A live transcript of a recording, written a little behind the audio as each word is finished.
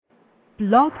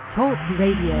Blog Talk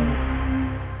Radio.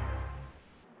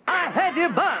 I hate you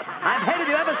both. I've hated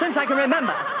you ever since I can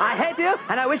remember. I hate you,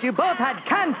 and I wish you both had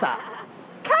cancer.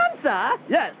 Cancer?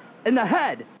 Yes, in the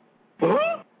head. Huh?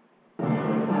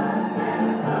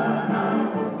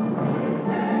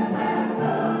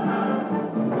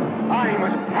 I'm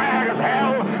as tired as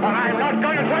hell, and I'm not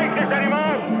going to take this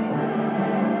anymore.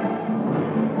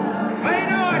 Pay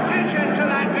no attention to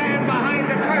that man behind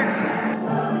the curtain.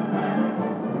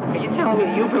 Are you telling me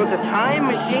you built a time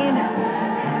machine?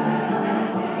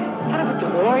 Out of a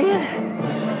DeLorean?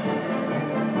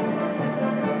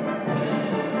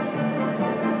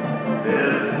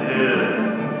 This is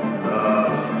the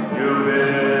Stupid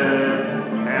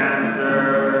Cancer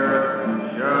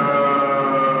Show.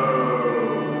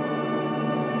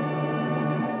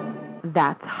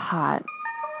 That's hot.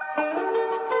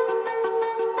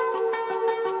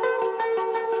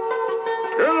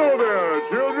 Hello there,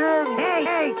 children. Hey,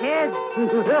 kids.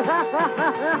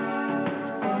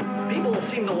 People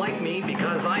seem to like me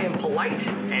because I am polite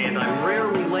and I'm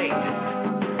rarely late.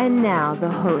 And now the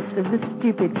host of the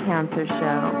Stupid Cancer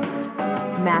Show,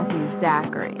 Matthew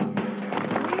Zachary.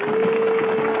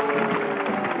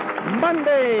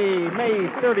 Monday, May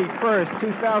 31st,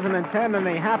 2010, and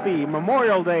a happy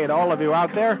Memorial Day to all of you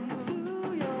out there.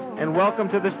 And welcome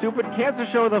to the Stupid Cancer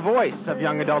Show, the voice of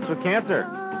young adults with cancer.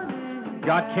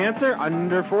 Got cancer?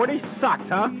 Under 40? Sucks,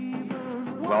 huh?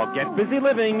 Well, get busy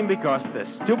living because the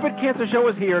Stupid Cancer Show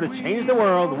is here to change the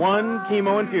world one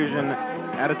chemo infusion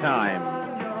at a time.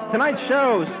 Tonight's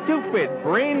show, Stupid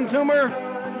Brain Tumor.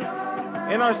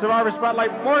 In our Survivor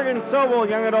Spotlight, Morgan Sobel,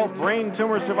 young adult brain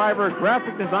tumor survivor,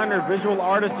 graphic designer, visual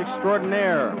artist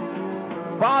extraordinaire.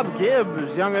 Bob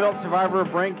GIBBS, young adult survivor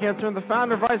of brain cancer and the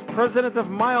founder, vice president of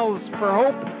Miles for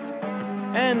Hope.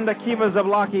 And AKIVA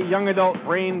ZABLOCKI, young adult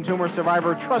brain tumor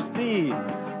survivor, trustee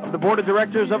of the board of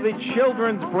directors of the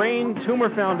Children's Brain Tumor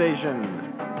Foundation.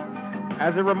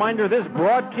 As a reminder, this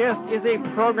broadcast is a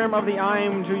program of the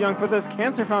I'm Too Young for This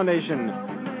Cancer Foundation,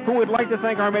 who would like to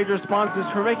thank our major sponsors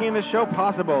for making this show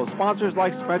possible. Sponsors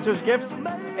like Spencer's Gifts,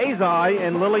 Azai,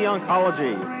 and Lilly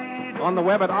Oncology. On the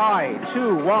web at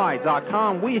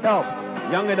i2y.com, we help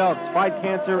young adults fight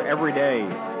cancer every day.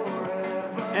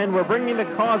 And we're bringing the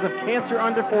cause of cancer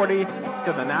under 40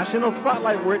 to the national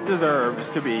spotlight where it deserves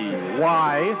to be.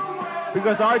 Why?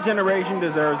 Because our generation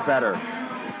deserves better.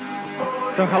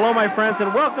 So hello, my friends,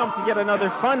 and welcome to yet another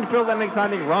fun-filled and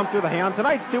exciting romp through the hay on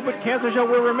tonight's Stupid Cancer Show,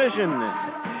 where remission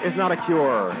is not a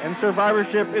cure, and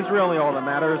survivorship is really all that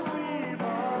matters.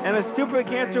 And a Stupid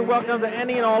Cancer welcome to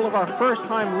any and all of our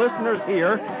first-time listeners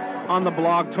here on the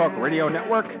Blog Talk Radio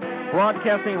Network,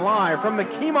 broadcasting live from the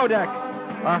Chemo Deck,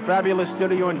 our fabulous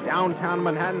studio in downtown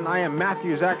Manhattan. I am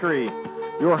Matthew Zachary,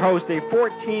 your host, a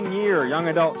 14-year young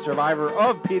adult survivor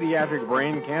of pediatric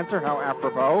brain cancer. How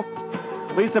apropos.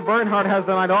 Lisa Bernhardt has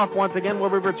the night off once again. We'll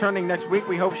be returning next week.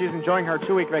 We hope she's enjoying her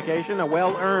 2-week vacation, a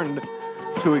well-earned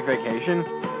 2-week vacation.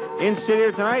 In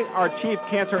studio tonight, our chief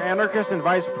cancer anarchist and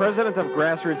vice president of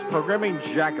grassroots programming,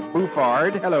 Jack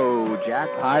Bouffard. Hello, Jack.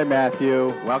 Hi,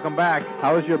 Matthew. Welcome back.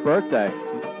 How was your birthday?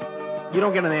 You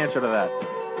don't get an answer to that.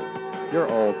 You're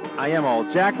old. I am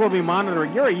old. Jack will be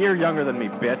monitoring. You're a year younger than me,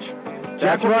 bitch.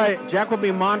 That's right. Jack will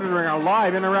be monitoring our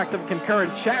live interactive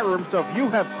concurrent chat room, so if you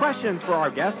have questions for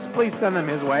our guests, please send them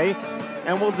his way,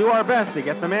 and we'll do our best to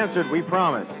get them answered, we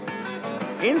promise.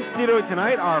 In studio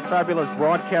tonight, our fabulous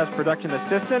broadcast production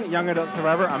assistant, young adult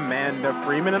survivor, Amanda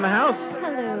Freeman in the house.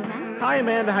 Hello, Matt. Hi,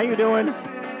 Amanda. How you doing?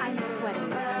 I'm sweaty.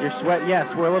 You're sweat? Yes,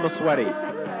 we're a little sweaty.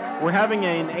 We're having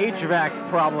an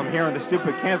HVAC problem here in the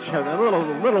Stupid Cancer Show. A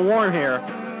little warm here.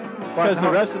 Because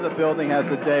the rest of the building has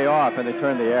the day off and they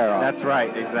turn the air off. That's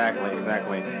right, exactly.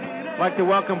 I'd like to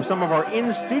welcome some of our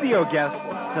in-studio guests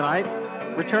tonight.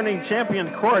 Returning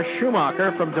champion Cora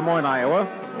Schumacher from Des Moines, Iowa.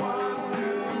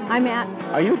 Hi, Matt.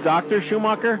 Are you Dr.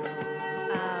 Schumacher?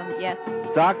 Yes.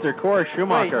 Dr. Cora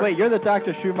Schumacher. Wait, you're the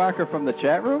Dr. Schumacher from the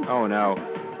chat room? Oh, no.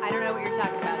 I don't know what you're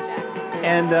talking about, Jack.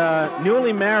 And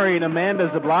newly married Amanda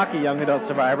Zablocki, young adult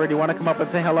survivor. Do you want to come up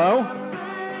and say hello?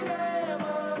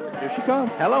 Here she comes.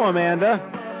 Hello, Amanda. Hey,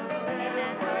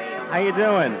 Matt. How How you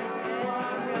doing?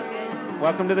 are you?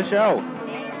 Welcome to the show.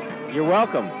 You're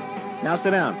welcome. Now sit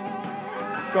down.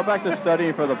 Go back to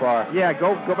studying for the bar. Yeah,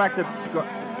 go back to...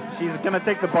 She's going to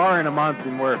take the bar in a month,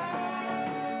 and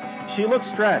she looks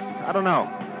stressed. I don't know.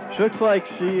 She looks like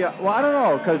she... Well, I don't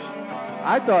know, because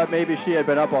I thought maybe she had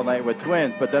been up all night with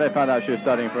twins, but then I found out she was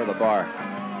studying for the bar.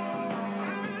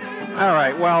 All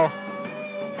right, well...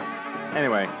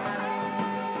 Anyway.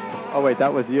 Oh, wait,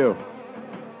 that was you.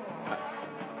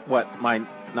 What, my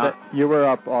You were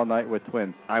up all night with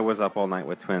twins. I was up all night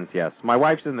with twins, yes. My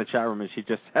wife's in the chat room, and she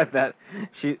just said that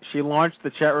she launched the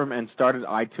chat room and started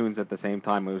iTunes at the same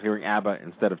time. I was hearing ABBA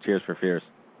instead of Tears for Fears.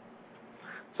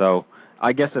 So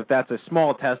I guess if that's a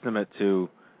small testament to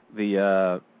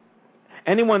the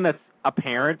anyone that's a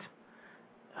parent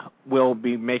will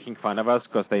be making fun of us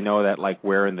because they know that like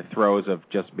we're in the throes of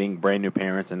just being brand new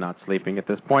parents and not sleeping at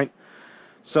this point.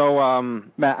 So,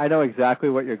 Matt, I know exactly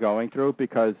what you're going through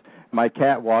because my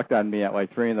cat walked on me at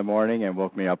like 3 in the morning and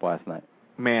woke me up last night.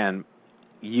 Man,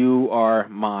 you are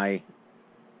my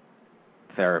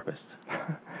therapist.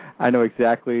 I know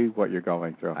exactly what you're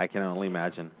going through. I can only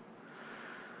imagine.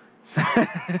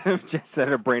 Just said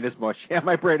her brain is mush. Yeah,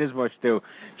 my brain is mush too.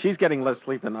 She's getting less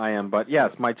sleep than I am. But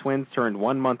yes, my twins turned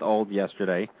 1 month old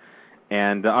yesterday.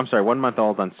 And, 1 month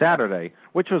old on Saturday,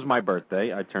 which was my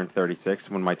birthday. I turned 36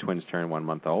 when my twins turned 1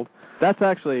 month old. That's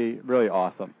actually really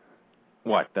awesome.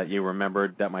 What, that you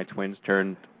remembered that my twins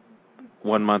turned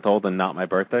 1 month old and not my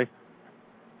birthday?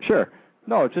 Sure.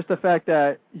 No, just the fact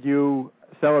that you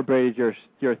celebrated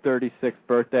your 36th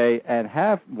birthday and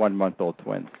have 1 month old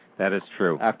twins. That is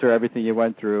true. After everything you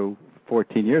went through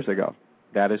 14 years ago.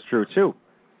 That is true, too.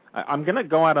 I'm going to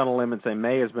go out on a limb and say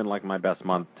May has been like my best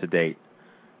month to date.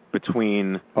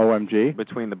 Between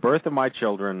the birth of my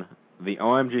children, the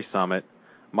OMG Summit,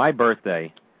 my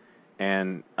birthday,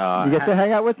 and you get to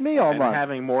hang out with me all month. And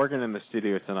having Morgan in the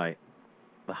studio tonight.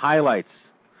 The highlights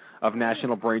of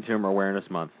National Brain Tumor Awareness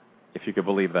Month, if you could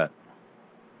believe that.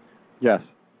 Yes.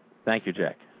 Thank you,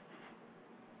 Jack.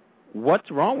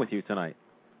 What's wrong with you tonight?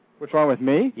 What's wrong with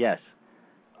me? Yes.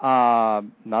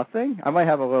 Nothing. I might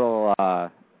have a little. I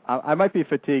might be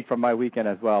fatigued from my weekend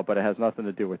as well, but it has nothing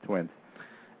to do with twins.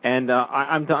 And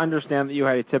I'm to understand that you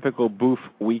had a typical boof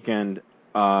weekend.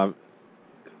 I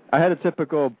had a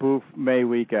typical boof May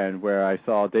weekend where I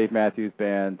saw Dave Matthews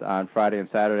Band on Friday and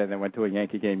Saturday, and then went to a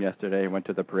Yankee game yesterday, went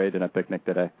to the parade and a picnic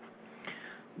today.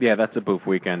 Yeah, that's a boof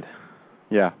weekend.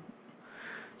 Yeah.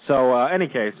 So, any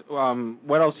case,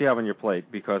 what else do you have on your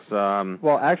plate? Because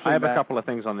well, actually, I have Matt, a couple of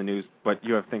things on the news, but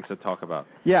you have things to talk about.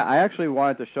 Yeah, I actually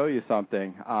wanted to show you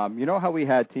something. You know how we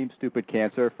had Team Stupid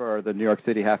Cancer for the New York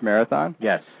City Half Marathon?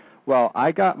 Yes. Well,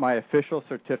 I got my official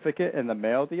certificate in the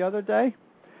mail the other day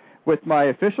with my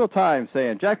official time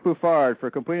saying Jack Buffard for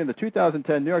completing the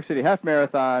 2010 New York City Half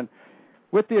Marathon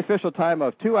with the official time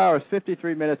of 2 hours,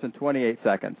 53 minutes, and 28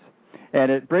 seconds.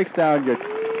 And it breaks down your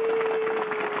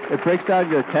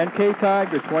 10K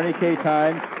time, your 20K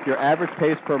time, your average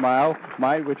pace per mile,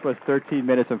 mine which was 13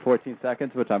 minutes and 14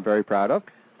 seconds, which I'm very proud of.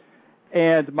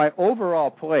 And my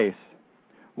overall place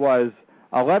was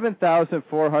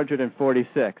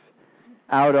 11,446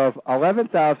 out of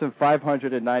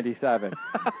 11,597,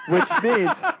 which means,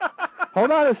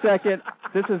 hold on a second,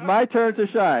 this is my turn to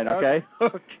shine, okay?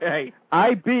 Okay.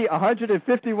 I beat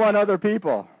 151 other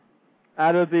people.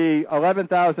 Out of the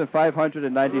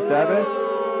 11,597,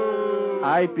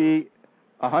 I beat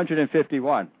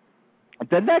 151.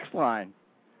 The next line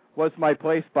was my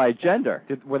place by gender.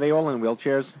 Were they all in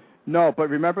wheelchairs? No, but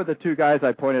remember the two guys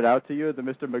I pointed out to you, the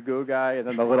Mr. Magoo guy and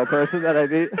then the little person that I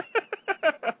beat?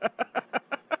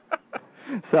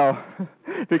 So,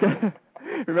 because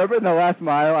remember in the last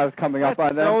mile I was coming up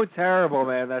on them? That's so terrible,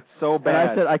 man. That's so bad.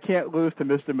 And I said, I can't lose to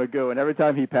Mr. Magoo, and every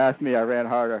time he passed me, I ran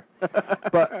harder.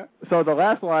 But so the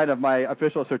last line of my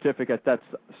official certificate that's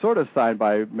sort of signed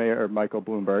by Mayor Michael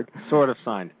Bloomberg. Sort of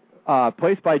signed.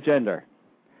 Place by gender.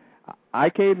 I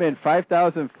came in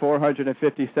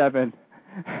 5,457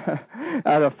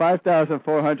 out of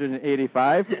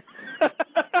 5,485,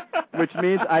 which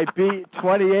means I beat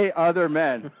 28 other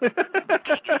men.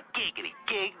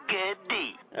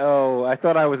 Oh, I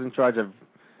thought I was in charge of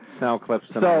sound clips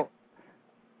tonight. So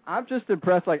I'm just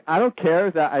impressed. Like, I don't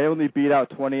care that I only beat out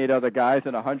 28 other guys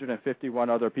and 151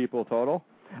 other people total.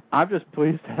 I'm just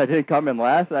pleased that I didn't come in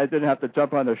last and I didn't have to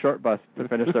jump on the short bus to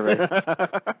finish the race.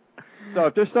 So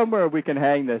if there's somewhere we can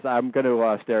hang this, I'm going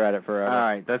to stare at it forever. All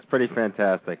right, that's pretty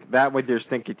fantastic. That with your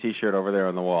stinky T-shirt over there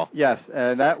on the wall. Yes,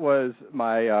 and that was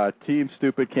my Team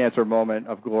Stupid Cancer moment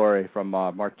of glory from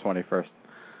March 21st.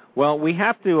 Well, we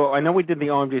have to. I know we did the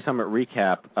OMG Summit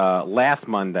recap last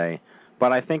Monday,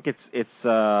 but I think it's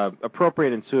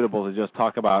appropriate and suitable to just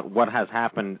talk about what has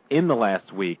happened in the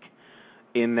last week.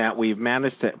 In that we've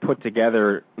managed to put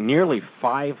together nearly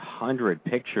 500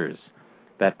 pictures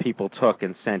that people took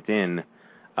and sent in,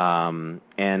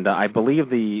 and I believe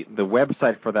the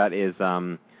website for that is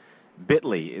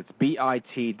bit.ly. It's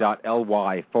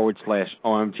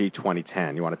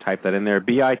bit.ly/OMG2010. You want to type that in there?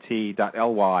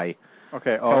 bit.ly.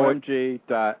 Okay,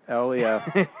 OMG.lef.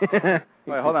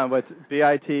 Wait, hold on. What's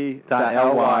bit.ly/OMG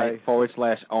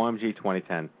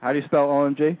 2010. How do you spell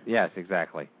OMG? Yes,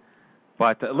 exactly.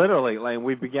 But literally, like,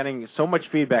 we've been getting so much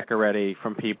feedback already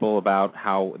from people about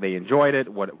how they enjoyed it,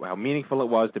 how meaningful it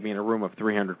was to be in a room of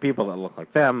 300 people that look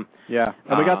like them. Yeah,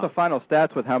 and we got the final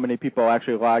stats with how many people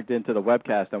actually logged into the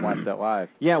webcast and watched it live.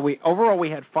 Yeah, overall we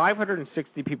had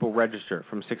 560 people register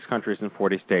from 6 countries and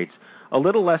 40 states. A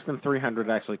little less than 300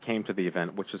 actually came to the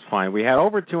event, which is fine. We had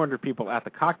over 200 people at the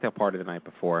cocktail party the night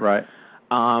before. Right.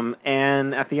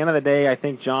 And at the end of the day, I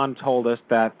think John told us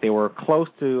that they were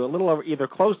either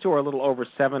close to or a little over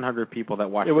 700 people that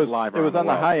watched it live. It was on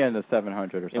the high end of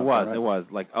 700 or something. It was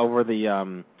like over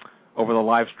the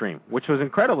live stream, which was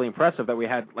incredibly impressive. That we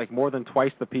had like more than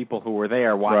twice the people who were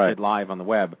there watch it live on the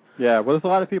web. Yeah, well, there's a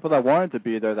lot of people that wanted to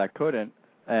be there that couldn't,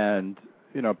 and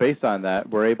based on that,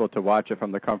 were able to watch it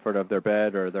from the comfort of their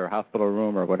bed or their hospital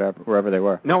room or wherever they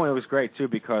were. No, it was great too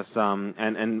because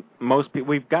and most people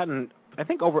we've gotten. I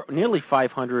think over nearly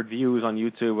 500 views on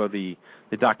YouTube of the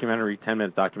documentary,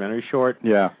 10-minute documentary short.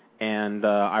 Yeah. And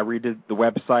I redid the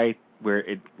website where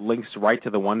it links right to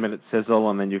the 1-minute sizzle,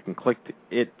 and then you can click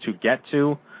it to get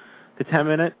to the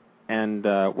 10-minute. And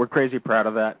we're crazy proud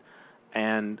of that.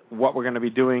 And what we're going to be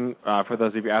doing, for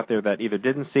those of you out there that either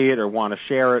didn't see it or want to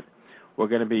share it, we're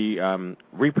going to be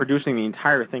reproducing the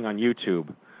entire thing on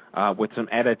YouTube. With some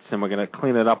edits, and we're going to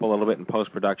clean it up a little bit in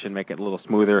post-production, make it a little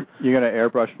smoother. You're going to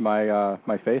airbrush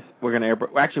my face? We're going to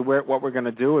actually, what we're going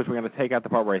to do is we're going to take out the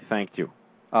part where I thanked you.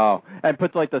 Oh, and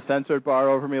put like the censored bar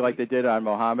over me like they did on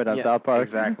Mohammed on South Park?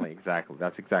 Exactly.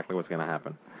 That's exactly what's going to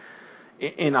happen.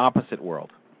 In opposite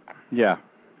world. Yeah.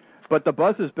 But the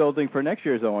buzz is building for next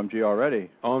year's OMG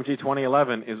already. OMG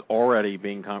 2011 is already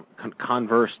being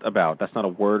conversed about. That's not a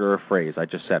word or a phrase. I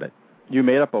just said it. You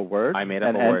made up a word? I made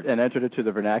up a word. And entered it to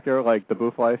the vernacular, like the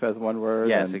booth life as one word?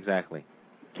 Yes, exactly.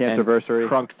 Cancerversary?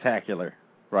 Crunktacular.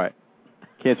 Right.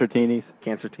 Cancertinis?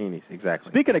 Cancertinis,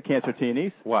 exactly. Speaking of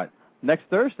Cancertinis. What? Next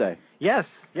Thursday. Yes.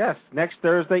 Next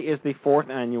Thursday is the 4th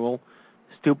annual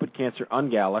Stupid Cancer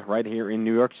Ungala right here in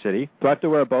New York City. Do I have to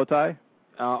wear a bow tie?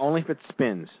 Only if it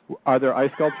spins. Are there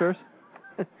ice sculptures?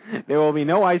 There will be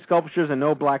no ice sculptures and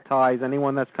no black ties.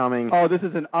 Anyone that's coming. Oh, this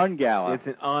is an ungala. It's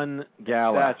an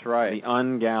ungala. That's right. The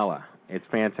ungala. It's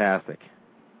fantastic.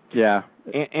 Yeah.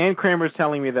 Ann Kramer's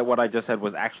telling me that what I just said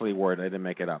was actually a word. I didn't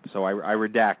make it up. So I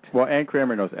redact. Well, Ann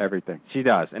Kramer knows everything. She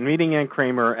does. And meeting Ann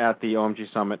Kramer at the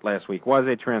OMG Summit last week was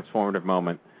a transformative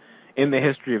moment in the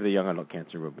history of the young adult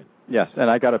cancer movement. Yes, and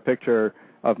I got a picture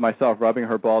of myself rubbing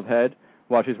her bald head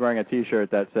while she's wearing a T-shirt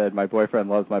that said, "My boyfriend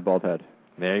loves my bald head."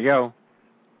 There you go.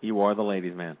 You are the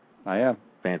ladies' man. I am.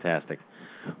 Fantastic.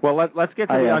 Well, let's get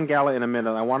to the Ungala in a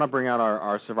minute. I want to bring out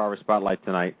our Survivor Spotlight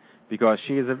tonight because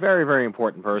she is a very, very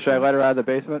important person. Should I let her out of the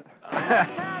basement?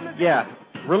 Yeah.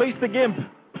 Release the GIMP.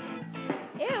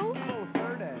 Ew.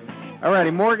 All righty.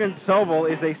 Morgan Sobel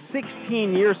is a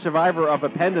 16-year survivor of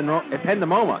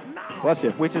ependymoma,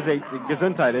 which is a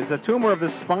Gesundheit. It's a tumor of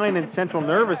the spine and central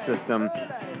nervous system.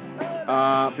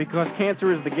 Because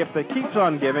cancer is the gift that keeps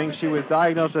on giving, she was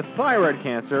diagnosed with thyroid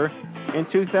cancer in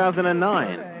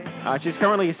 2009. She's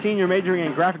currently a senior majoring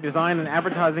in graphic design and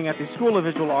advertising at the School of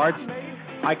Visual Arts.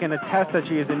 I can attest that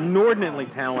she is inordinately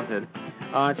talented.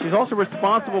 She's also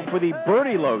responsible for the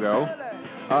Birdie logo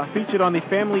featured on the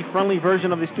family-friendly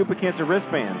version of the Stupid Cancer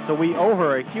wristband. So we owe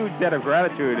her a huge debt of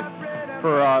gratitude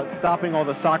for stopping all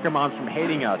the soccer moms from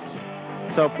hating us.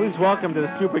 So please welcome to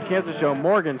the Stupid Cancer Show,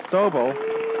 Morgan Sobel.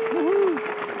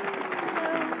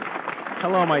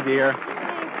 Hello, my dear.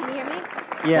 Can you hear me?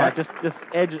 Yeah, just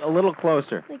edge a little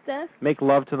closer. Like this? Make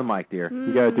love to the mic, dear.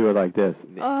 You got to do it like this.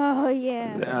 Oh,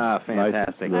 yeah. Ah,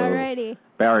 fantastic. Nice. Alrighty.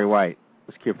 Barry White.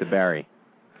 Let's keep the Barry.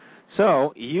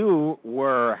 So, you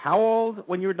were how old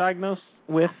when you were diagnosed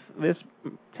with this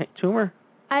tumor?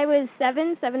 I was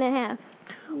 7 and a half.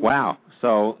 Wow.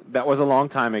 So, that was a long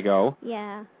time ago.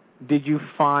 Yeah. Did you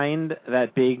find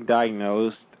that being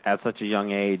diagnosed at such a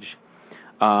young age,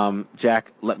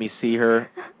 Jack, let me see her,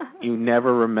 you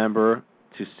never remember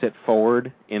to sit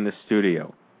forward in the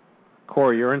studio?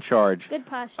 Corey, you're in charge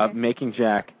of making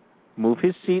Jack move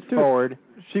his seat forward.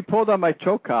 She pulled on my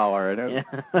choke collar. And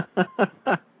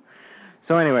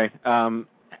So anyway,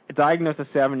 diagnosed at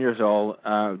 7 years old,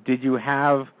 did you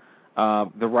have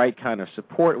the right kind of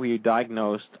support? Were you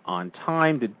diagnosed on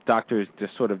time? Did doctors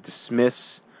just sort of dismiss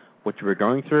what you were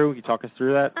going through? Can you talk us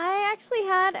through that? I actually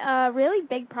had a really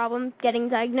big problem getting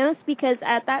diagnosed because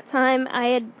at that time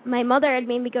my mother had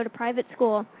made me go to private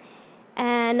school.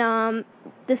 And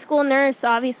the school nurse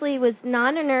obviously was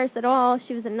not a nurse at all.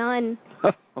 She was a nun.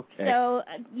 Okay. So,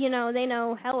 they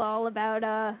know hell all about,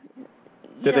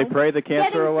 Did they pray the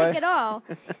cancer away? Getting sick at all.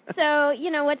 So,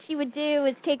 what she would do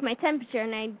is take my temperature,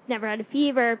 and I never had a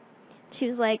fever. She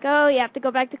was like, oh, you have to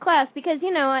go back to class. Because,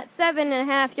 at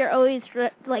 7.5, you're always,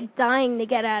 dying to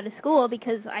get out of school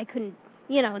because I couldn't,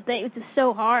 it was just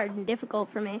so hard and difficult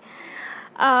for me.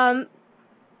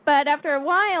 But after a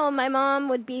while, my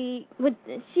mom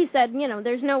she said,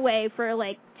 there's no way for,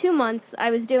 2 months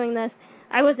I was doing this.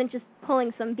 I wasn't just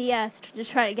pulling some BS to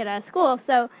try to get out of school.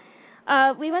 So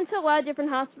we went to a lot of different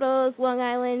hospitals, Long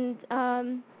Island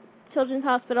Children's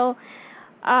Hospital.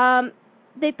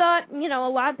 They thought, a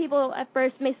lot of people at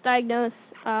first misdiagnosed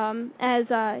as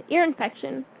ear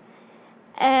infection.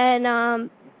 And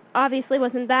obviously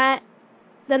wasn't that.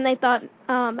 Then they thought,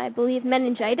 I believe,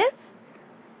 meningitis.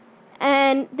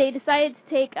 And they decided to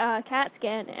take a CAT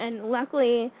scan. And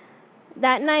luckily,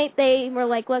 that night they were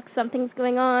like, look, something's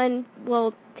going on.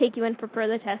 We'll take you in for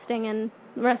further testing. And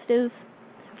the rest is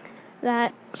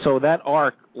that. So that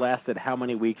arc lasted how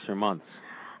many weeks or months?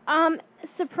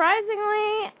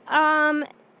 Surprisingly,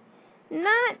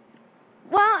 not,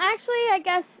 well, actually, I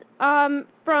guess,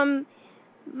 from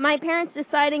my parents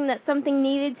deciding that something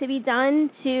needed to be done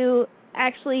to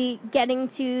actually getting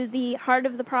to the heart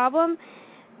of the problem,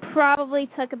 probably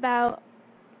took about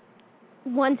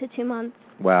 1 to 2 months.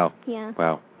 Wow. Yeah.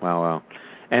 Wow.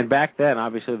 And back then,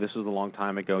 obviously, this was a long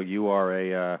time ago. You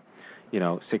are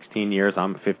 16 years,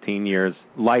 I'm 15 years.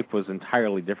 Life was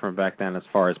entirely different back then as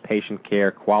far as patient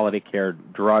care, quality care,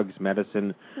 drugs,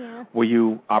 medicine. Yeah. Were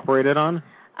you operated on?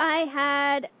 I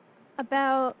had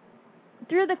about,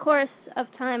 through the course of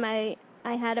time, I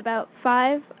had about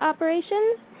 5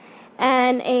 operations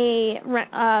and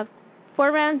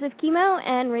 4 rounds of chemo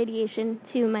and radiation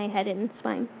to my head and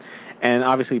spine. And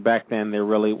obviously back then there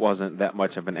really wasn't that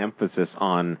much of an emphasis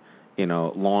on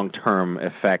long-term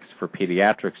effects for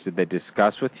pediatrics. Did they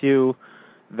discuss with you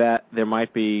that there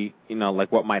might be,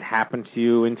 what might happen to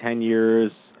you in 10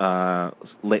 years,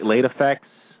 late effects?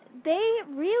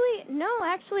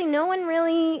 Actually, no one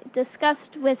really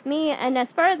discussed with me, and as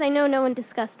far as I know, no one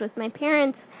discussed with my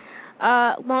parents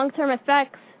long-term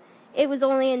effects. It was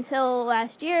only until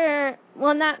last year,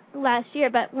 well, not last year,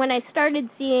 but when I started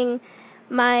seeing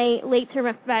my late-term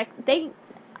effects,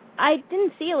 I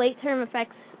didn't see a late-term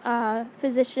effects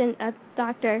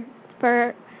doctor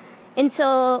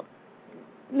until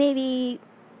maybe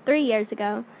 3 years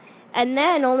ago. And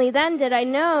then, only then did I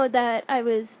know that I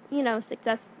was,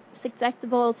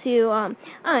 susceptible to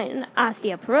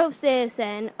osteoporosis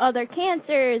and other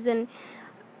cancers. And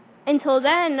until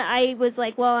then, I was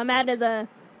like, well, I'm out of the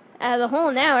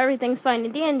hole now. Everything's fine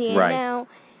and dandy. Right. And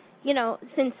now,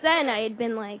 since then, I had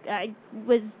been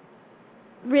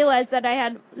realized that I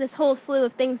had this whole slew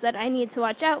of things that I needed to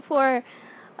watch out for.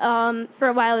 For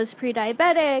a while, I was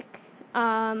pre-diabetic.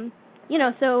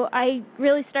 So I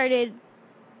really started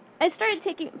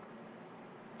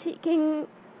taking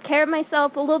care of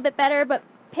myself a little bit better, but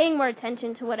paying more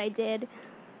attention to what I did.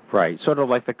 Right. Sort of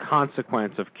like the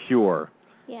consequence of cure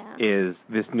is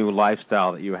this new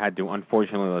lifestyle that you had to,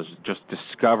 unfortunately, just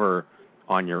discover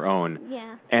on your own.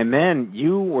 Yeah. And then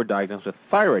you were diagnosed with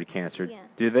thyroid cancer. Yeah.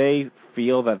 Do they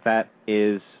feel that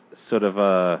is sort of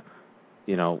a,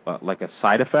 like a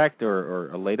side effect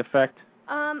or a late effect?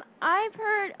 I've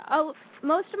heard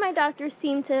most of my doctors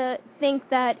seem to think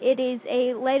that it is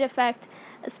a late effect,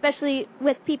 especially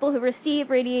with people who receive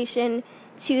radiation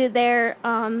to their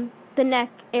the neck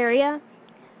area.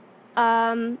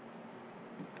 I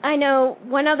know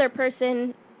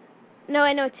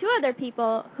I know 2 other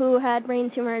people who had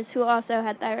brain tumors who also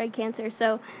had thyroid cancer,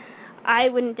 so I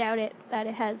wouldn't doubt that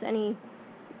it has any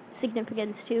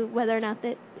significance to whether or not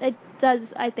that it does,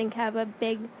 I think, have a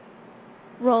big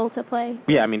role to play.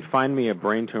 Yeah, find me a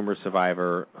brain tumor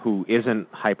survivor who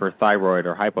isn't hyperthyroid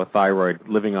or hypothyroid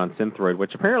living on Synthroid,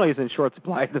 which apparently is in short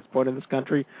supply at this point in this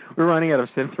country. We're running out of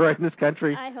Synthroid in this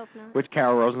country. I hope not. Which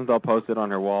Carol Rosenthal posted on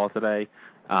her wall today.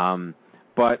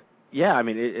 But, yeah,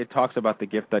 it talks about the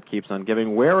gift that keeps on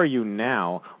giving. Where are you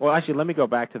now? Well, actually, let me go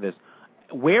back to this.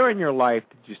 Where in your life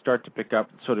did you start to pick up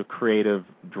sort of creative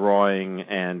drawing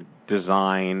and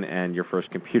design and your first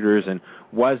computers? And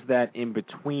was that in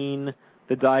between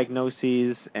the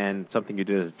diagnoses and something you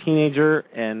did as a teenager?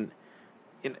 And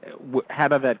how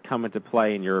did that come into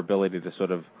play in your ability to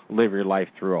sort of live your life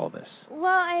through all this? Well,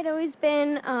 I'd always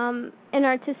been an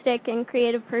artistic and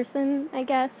creative person, I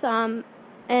guess.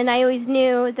 And I always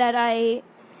knew that I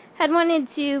had wanted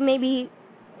to maybe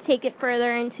take it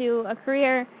further into a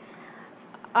career.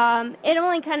 It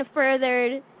only kind of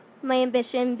furthered my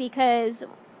ambition because,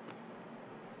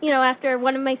 after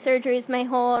one of my surgeries, my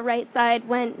whole right side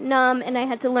went numb, and I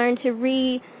had to learn to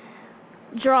rewrite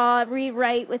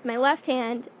with my left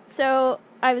hand. So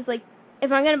I was like,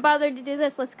 if I'm going to bother to do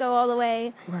this, let's go all the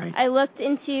way. Right. I looked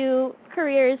into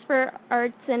careers for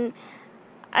arts, and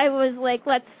I was like,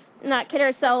 let's not kid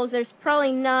ourselves. There's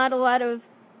probably not a lot of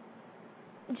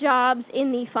jobs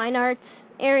in the fine arts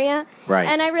area. Right.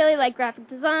 And I really like graphic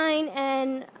design,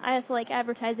 and I also like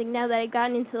advertising now that I've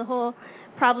gotten into the whole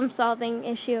problem-solving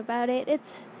issue about it.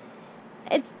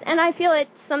 And I feel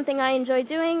it's something I enjoy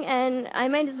doing, and I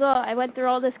might as well. I went through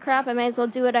all this crap. I might as well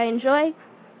do what I enjoy.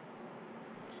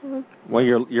 So. Well,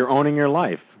 you're owning your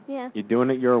life. Yeah. You're doing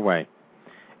it your way.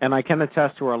 And I can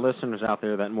attest to our listeners out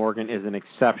there that Morgan is an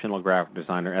exceptional graphic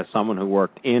designer. As someone who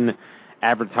worked in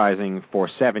advertising for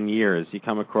 7 years, you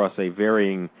come across a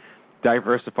varying,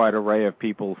 diversified array of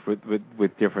people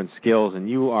with different skills, and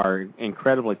you are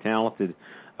incredibly talented.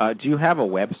 Do you have a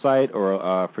website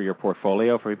or for your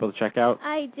portfolio for people to check out?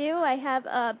 I do. I have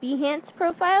a Behance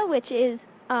profile, which is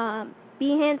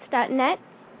behance.net,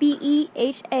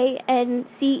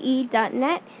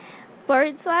 behance.net,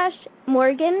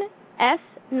 /Morgan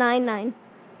S99.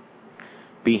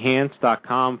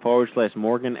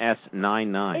 Behance.com/Morgan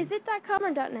S99. Is it .com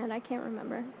or .net? I can't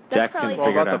remember. Jack can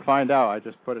figure it out. To find out. I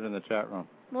just put it in the chat room.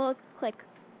 We'll click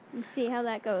and see how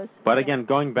that goes. But again,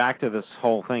 going back to this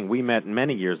whole thing, we met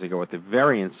many years ago at the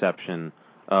very inception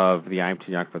of the I'm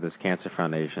Too Young for This Cancer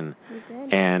Foundation. We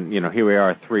did. And, here we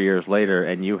are 3 years later,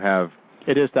 and you have...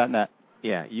 It is .net.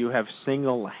 Yeah, you have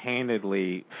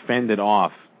single-handedly fended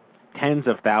off tens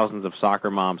of thousands of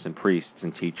soccer moms and priests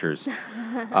and teachers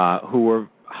who were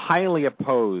highly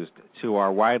opposed to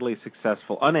our widely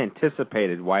successful,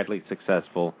 unanticipated, widely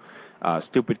successful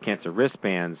stupid cancer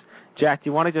wristbands. Jack, do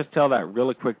you want to just tell that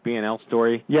really quick B&L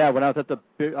story? Yeah, when I was at the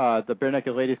Bare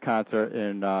Naked Ladies concert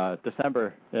in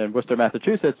December in Worcester,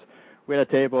 Massachusetts, we had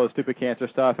a table of stupid cancer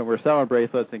stuff, and we were selling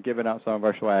bracelets and giving out some of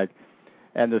our swag.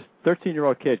 And this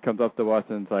 13-year-old kid comes up to us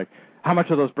and is like, how much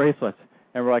are those bracelets?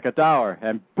 And we're like, $1.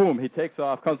 And boom, he takes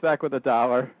off, comes back with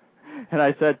 $1. And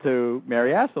I said to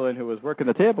Mary Asselin, who was working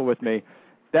the table with me,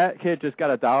 that kid just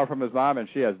got $1 from his mom, and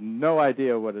she has no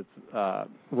idea what it's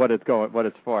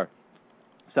for.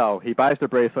 So he buys the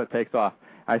bracelet, takes off.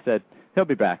 I said, he'll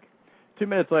be back. 2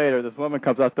 minutes later, this woman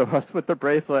comes up to us with the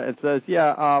bracelet and says,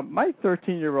 my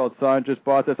 13-year-old son just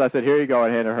bought this. I said, here you go,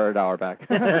 and handed her $1 back.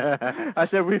 I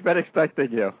said, we've been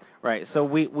expecting you. Right. So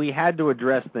we had to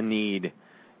address the need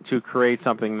to create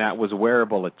something that was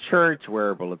wearable at church,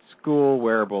 wearable at school,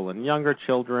 wearable in younger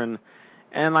children.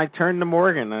 And I turned to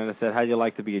Morgan and I said, how'd you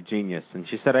like to be a genius? And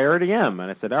she said, I already am. And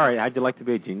I said, all right, how'd you like to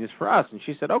be a genius for us? And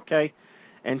she said, okay.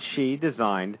 And she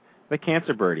designed the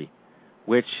Cancer Birdie,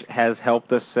 which has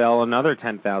helped us sell another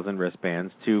 10,000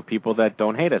 wristbands to people that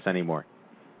don't hate us anymore.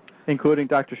 Including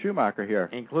Dr. Schumacher here.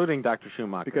 Including Dr.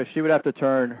 Schumacher. Because she would have to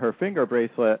turn her finger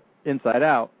bracelet inside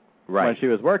out when she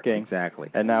was working.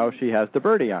 Exactly. And now she has the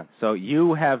birdie on. So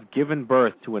you have given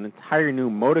birth to an entire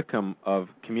new modicum of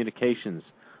communications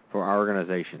for our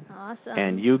organization. Awesome.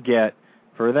 And you get,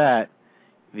 for that,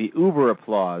 the uber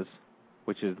applause,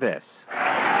 which is this.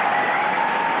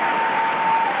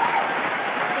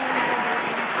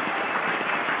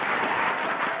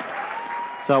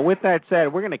 So with that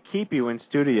said, we're going to keep you in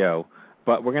studio,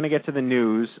 but we're going to get to the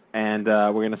news, and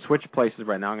we're going to switch places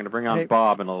right now. I'm going to bring on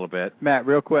Bob in a little bit. Matt,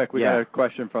 real quick, we got a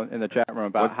question in the chat room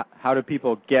about how do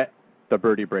people get the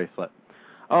birdie bracelet?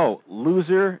 Oh,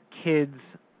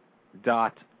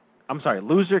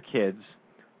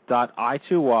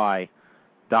 loserkids.i2y.com.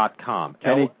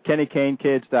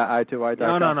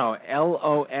 KennyKaneKids.i2y.com. No.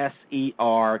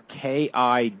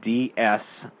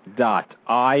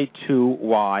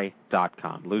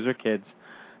 LOSERKIDS.I2Y.com.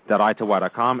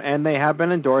 Loserkids.i2y.com. And they have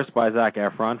been endorsed by Zac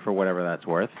Efron for whatever that's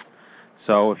worth.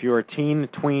 So if you're a teen,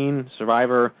 tween,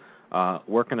 survivor,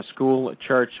 work in a school, a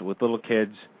church with little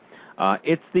kids,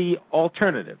 it's the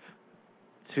alternative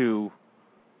to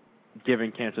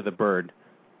giving cancer the bird.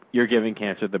 You're giving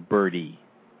cancer the birdie.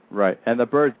 Right, and the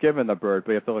bird's given the bird,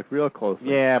 but you have to look real closely.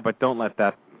 Yeah, but don't let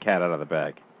that cat out of the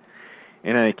bag.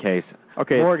 In any case,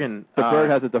 okay, Morgan... The bird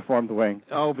has a deformed wing.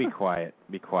 Oh, be quiet.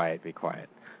 Be quiet. Be quiet.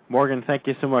 Morgan, thank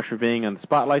you so much for being on the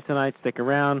spotlight tonight. Stick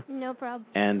around. No problem.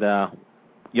 And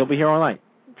you'll be here all night.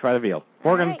 Try the veal.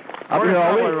 Morgan, right. I'll be here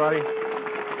all week, everybody.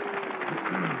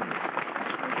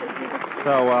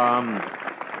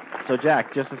 So,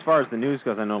 Jack, just as far as the news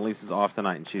goes, I know Lisa's off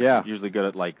tonight, and she's usually good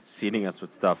at, seating us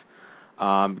with stuff.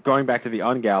 Going back to the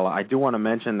Ungala, I do want to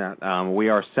mention that we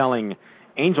are selling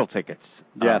angel tickets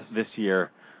this year,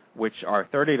 which are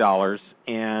 $30,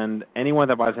 and anyone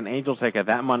that buys an angel ticket,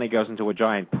 that money goes into a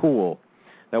giant pool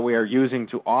that we are using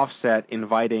to offset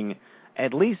inviting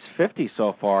at least 50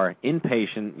 so far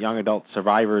inpatient young adult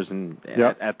survivors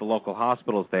at the local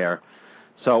hospitals there.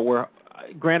 So we're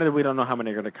granted, we don't know how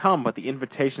many are going to come, but the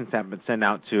invitations have been sent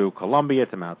out to Columbia,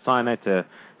 to Mount Sinai, to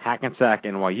Hackensack,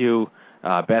 NYU,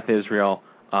 Beth Israel.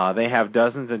 They have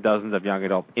dozens and dozens of young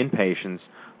adult inpatients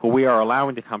who we are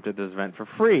allowing to come to this event for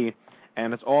free,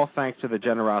 and it's all thanks to the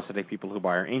generosity of people who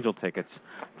buy our angel tickets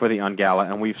for the Ungala.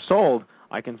 And we've sold,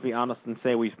 I can be honest and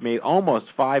say, we've made almost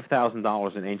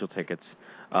 $5,000 in angel tickets.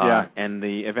 And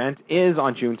the event is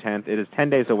on June 10th. It is 10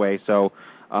 days away, so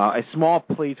a small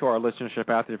plea to our listenership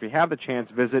out there. If you have the chance,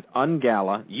 visit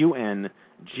Ungala, Ungala,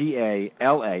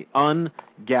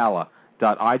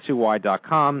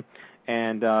 ungala.i2y.com,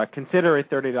 and consider a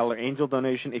 $30 angel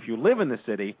donation. If you live in the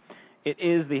city, it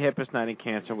is the hippest night in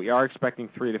cancer. We are expecting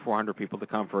 300 to 400 people to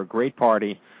come for a great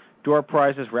party. Door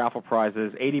prizes, raffle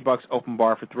prizes, $80 open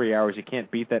bar for 3 hours. You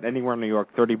can't beat that anywhere in New York,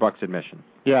 $30 admission.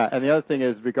 Yeah, and the other thing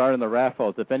is regarding the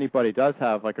raffles, if anybody does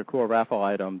have like a cool raffle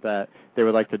item that they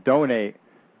would like to donate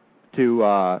to,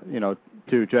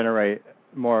 to generate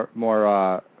more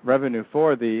revenue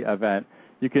for the event,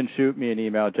 you can shoot me an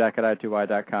email,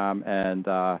 jack@i2y.com, and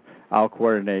I'll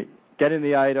coordinate getting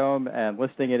the item and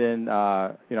listing it in,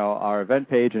 our event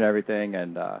page and everything,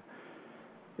 and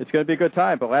it's going to be a good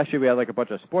time. But last year we had like a bunch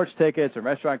of sports tickets and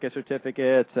restaurant gift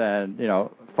certificates and,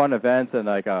 fun events and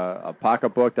like a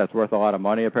pocketbook that's worth a lot of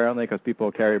money apparently because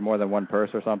people carry more than one purse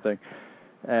or something.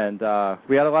 And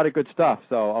we had a lot of good stuff.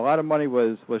 So a lot of money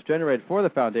was generated for the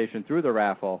foundation through the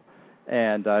raffle.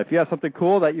 And if you have something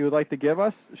cool that you would like to give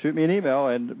us, shoot me an email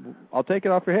and I'll take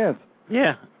it off your hands.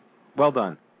 Yeah. Well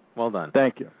done. Well done.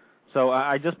 Thank you. So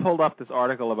I just pulled up this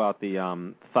article about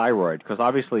the thyroid, because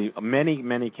obviously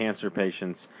many cancer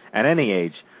patients at any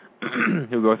age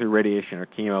who go through radiation or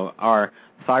chemo are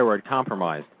thyroid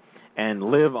compromised and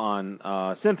live on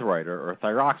Synthroid or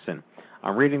thyroxine.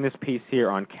 I'm reading this piece here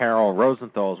on Carol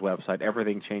Rosenthal's website,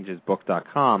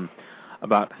 everythingchangesbook.com,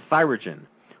 about Thyrogen,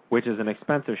 which is an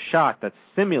expensive shot that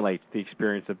simulates the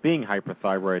experience of being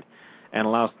hyperthyroid and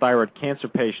allows thyroid cancer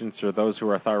patients or those who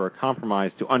are thyroid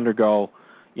compromised to undergo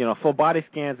full body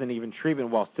scans and even treatment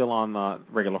while still on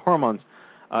regular hormones.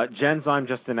 Genzyme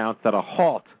just announced that a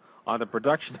halt on the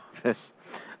production of this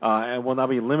and will now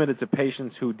be limited to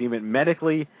patients who deem it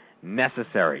medically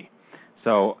necessary.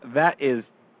 So that is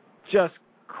just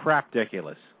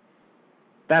crapdiculous.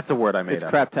 That's a word I made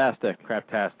up. It's craptastic.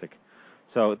 Craptastic.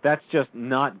 So that's just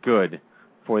not good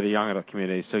for the young adult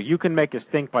community. So you can make a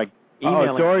stink by emailing.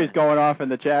 Oh, Dory's going off in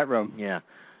the chat room. Yeah.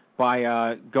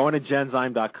 By going to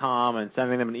genzyme.com and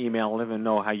sending them an email and letting them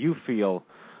know how you feel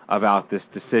about this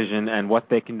decision and what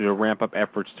they can do to ramp up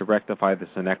efforts to rectify this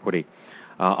inequity.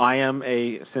 I am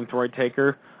a Synthroid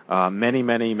taker. Many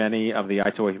of the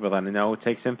I2Y people that I know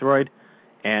take Synthroid.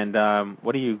 And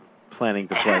what are you planning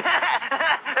to play?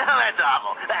 That's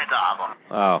awful. That's awful.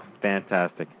 Oh,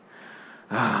 fantastic.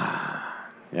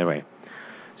 Anyway,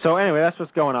 that's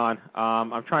what's going on.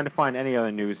 I'm trying to find any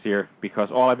other news here because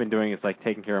all I've been doing is like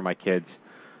taking care of my kids.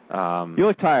 You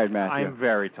look tired, Matthew. I'm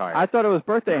very tired. I thought it was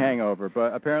birthday hangover,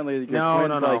 but apparently your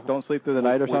twins like don't sleep through the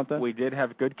night or something. We did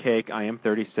have good cake. I am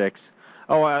 36.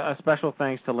 Oh, a special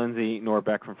thanks to Lindsay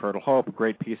Norbeck from Fertile Hope, a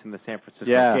great piece in the San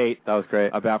Francisco Gate. That was great.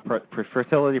 About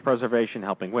fertility preservation,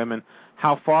 helping women.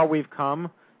 How far we've come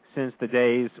since the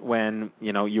days when,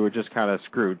 you were just kind of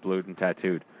screwed, blued, and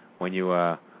tattooed when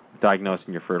you diagnosed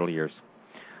in your fertile years.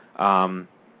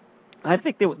 I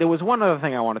think there was one other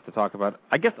thing I wanted to talk about.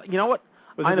 I guess, you know what?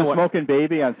 Was it the smoking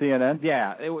baby on CNN?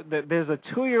 Yeah. There's a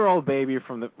 2-year-old baby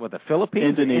from the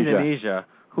Philippines? Indonesia,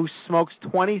 who smokes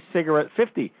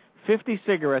 50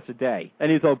 cigarettes a day.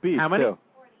 And he's obese, How many? Too.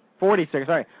 40 cigarettes.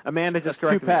 Sorry, Amanda just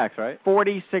corrected 2 packs, right?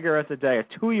 40 cigarettes a day. A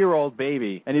 2-year-old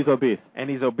baby. And he's obese. And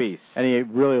he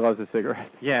really loves his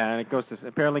cigarettes. Yeah, and it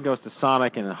apparently goes to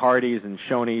Sonic and Hardee's and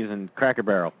Shoney's and Cracker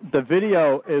Barrel. The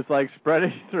video is like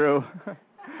spreading through.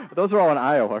 Those are all in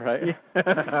Iowa, right?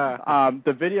 Yeah.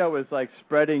 The video is like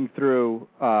spreading through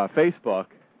Facebook.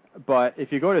 But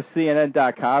if you go to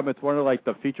CNN.com, it's one of like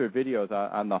the featured videos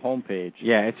on the homepage.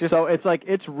 Yeah, it's just so it's like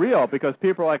it's real because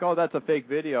people are like, oh, that's a fake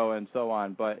video and so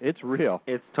on. But it's real.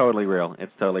 It's totally real.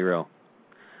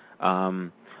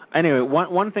 Anyway,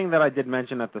 one thing that I did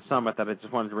mention at the summit that I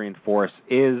just wanted to reinforce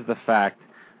is the fact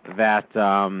that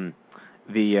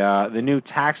the new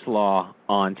tax law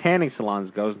on tanning salons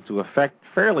goes into effect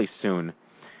fairly soon,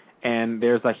 and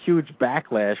there's a huge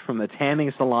backlash from the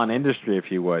tanning salon industry, if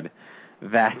you would,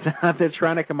 that they're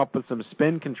trying to come up with some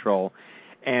spin control.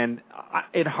 And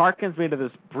it harkens me to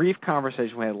this brief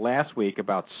conversation we had last week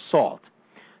about salt.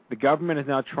 The government is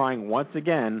now trying once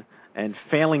again, and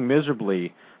failing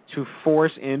miserably, to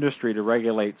force industry to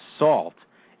regulate salt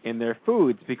in their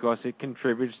foods because it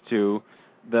contributes to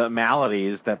the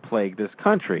maladies that plague this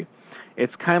country.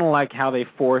 It's kind of like how they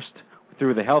forced,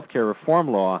 through the healthcare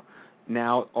reform law,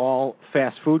 now all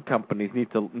fast food companies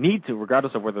need to,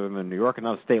 regardless of whether they're in New York or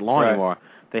not a state law anymore,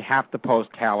 they have to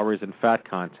post calories and fat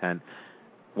content.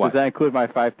 What? Does that include my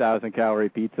 5,000 calorie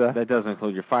pizza? That does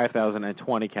include your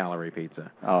 5,020 calorie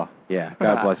pizza. Oh. Yeah,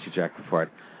 God bless you, Jack, for it.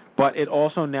 But it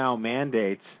also now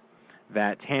mandates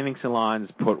that tanning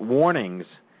salons put warnings,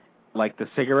 like the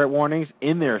cigarette warnings,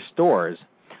 in their stores.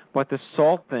 But the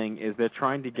salt thing is they're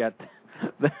trying to get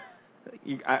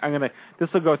this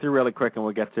will go through really quick, and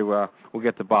we'll get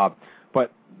to Bob.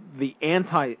 But the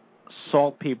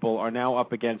anti-salt people are now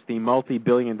up against the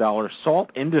multi-billion-dollar salt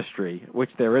industry, which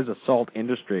there is a salt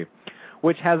industry,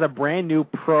 which has a brand new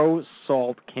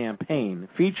pro-salt campaign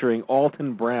featuring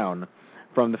Alton Brown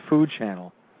from the Food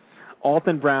Channel.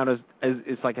 Alton Brown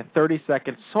is like a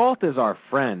 30-second. Salt is our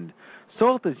friend.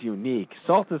 Salt is unique.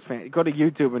 Salt is go to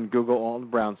YouTube and Google Alton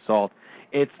Brown salt.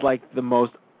 It's like the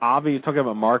most obvious. Talking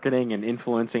about marketing and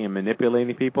influencing and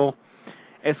manipulating people.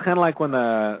 It's kind of like when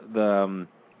the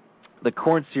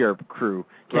corn syrup crew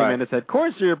came in and said,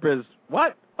 corn syrup is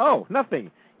what? Oh,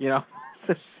 nothing. You know.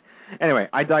 Anyway,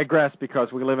 I digress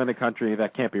because we live in a country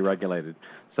that can't be regulated.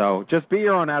 So just be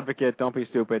your own advocate. Don't be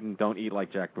stupid, and don't eat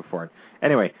like Jack before it.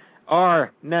 Anyway,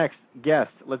 our next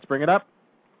guest. Let's bring it up.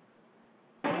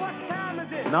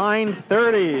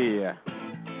 9:30.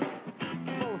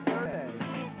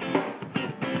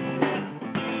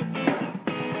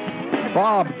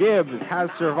 Bob Gibbs has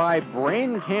survived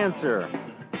brain cancer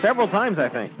several times, I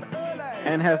think,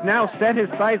 and has now set his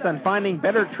sights on finding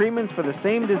better treatments for the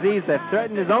same disease that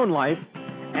threatened his own life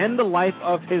and the life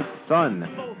of his son.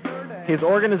 His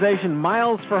organization,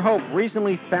 Miles for Hope,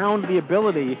 recently found the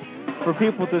ability for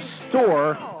people to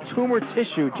store tumor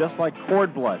tissue just like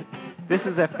cord blood. This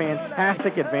is a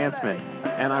fantastic advancement,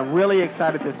 and I'm really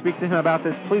excited to speak to him about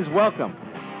this. Please welcome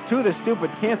to the Stupid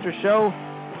Cancer Show,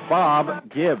 Bob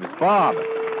Gibbs. Bob.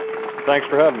 Thanks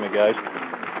for having me, guys.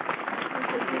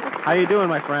 How you doing,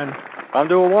 my friend? I'm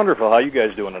doing wonderful. How you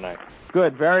guys doing tonight?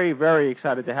 Good. Very, very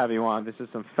excited to have you on. This is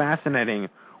some fascinating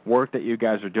work that you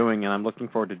guys are doing, and I'm looking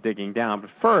forward to digging down.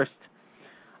 But first,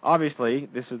 obviously,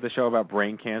 this is the show about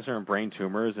brain cancer and brain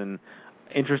tumors, and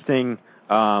interesting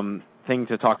thing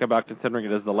to talk about considering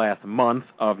it is the last month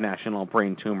of National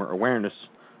Brain Tumor Awareness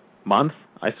Month,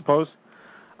 I suppose.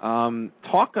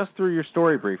 Talk us through your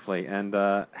story briefly, and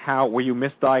how were you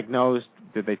misdiagnosed?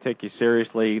 Did they take you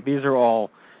seriously? These are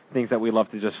all things that we love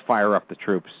to just fire up the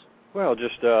troops. Well,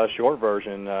 just a short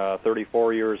version.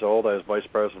 34 years old, I was vice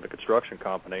president of a construction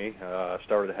company.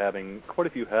 Started having quite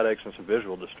a few headaches and some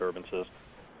visual disturbances.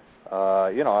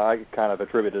 I kind of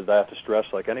attributed that to stress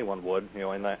like anyone would,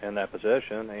 in that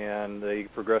position, and they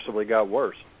progressively got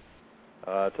worse.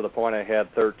 To the point I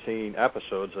had 13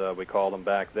 episodes, we called them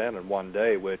back then, in one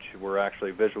day, which were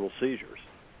actually visual seizures.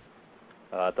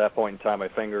 At that point in time, my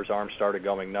fingers, arms started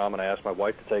going numb, and I asked my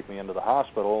wife to take me into the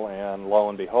hospital, and lo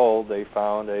and behold, they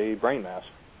found a brain mass.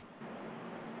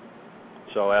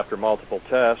 So after multiple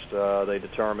tests, they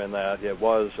determined that it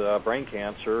was brain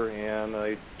cancer, and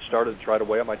they started to try to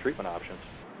weigh up my treatment options.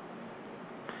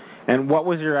 And what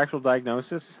was your actual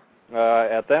diagnosis?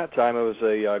 At that time, it was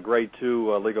a grade 2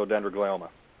 oligodendroglioma.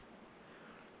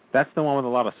 That's the one with a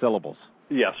lot of syllables.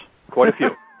 Yes, quite a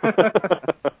few.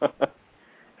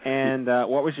 And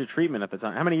what was your treatment at the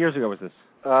time? How many years ago was this?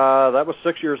 That was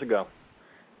 6 years ago.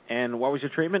 And what was your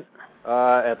treatment?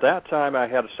 At that time, I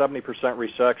had a 70%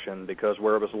 resection because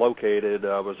where it was located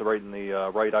was right in the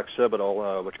right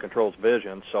occipital, which controls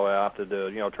vision. So I opted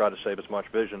to, try to save as much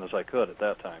vision as I could at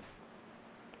that time.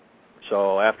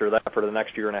 So after that, for the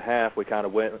next year and a half, we kind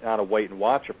of went on a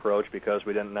wait-and-watch approach because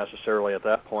we didn't necessarily, at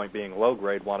that point, being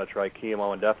low-grade, want to try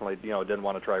chemo, and definitely, didn't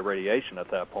want to try radiation at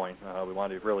that point. We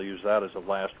wanted to really use that as a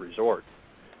last resort,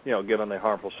 given the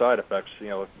harmful side effects,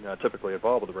 typically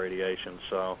involved with the radiation.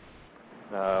 So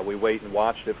we wait and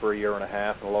watched it for a year and a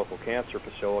half in a local cancer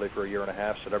facility for a year and a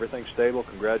half, said everything's stable,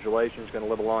 congratulations, going to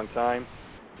live a long time,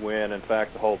 when, in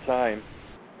fact, the whole time,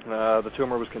 the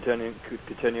tumor was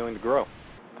continuing to grow.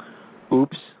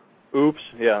 Oops. Oops.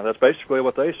 Yeah, that's basically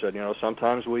what they said.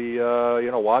 Sometimes we,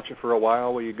 watch it for a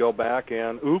while. We go back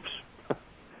and oops.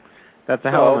 That's a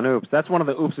hell of an oops. That's one of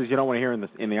the oopses you don't want to hear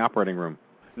in the operating room.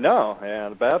 No,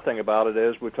 and the bad thing about it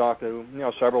is we talked to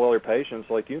several other patients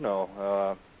like you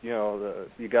got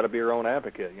to be your own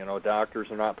advocate.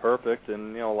 Doctors are not perfect,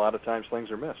 and a lot of times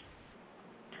things are missed.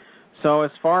 So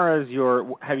as far as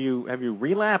have you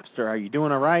relapsed, or are you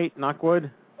doing all right? Knock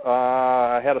wood.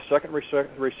 I had a second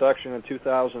resection in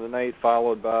 2008,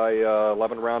 followed by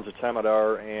 11 rounds of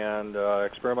Temodar and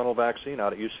experimental vaccine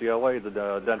out at UCLA,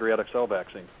 the dendritic cell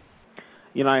vaccine.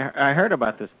 I heard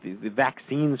about this, the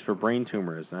vaccines for brain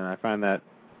tumors, and I find that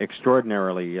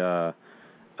extraordinarily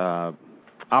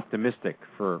optimistic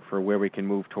for where we can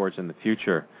move towards in the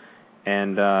future,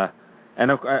 and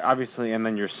obviously, and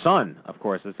then your son, of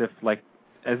course, as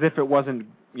if it wasn't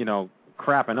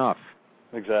crap enough.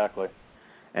 Exactly.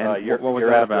 And what was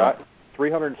that about?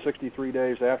 363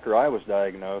 days after I was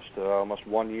diagnosed, almost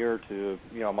 1 year to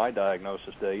my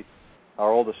diagnosis date,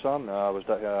 our oldest son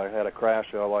had a crash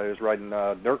while he was riding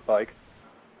a dirt bike,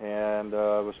 and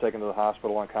was taken to the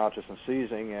hospital unconscious and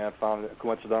seizing, and found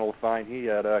coincidental to find he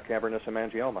had cavernous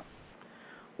angioma.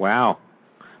 Wow.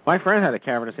 My friend had a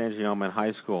cavernous angioma in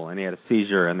high school, and he had a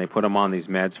seizure, and they put him on these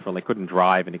meds for, he couldn't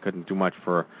drive, and he couldn't do much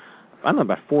for, I don't know,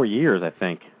 about 4 years, I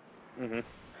think. Mm-hmm.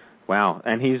 Wow.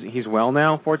 And he's well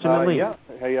now, fortunately? Yeah.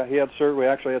 He had surgery. We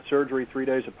actually had surgery 3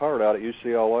 days apart out at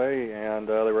UCLA, and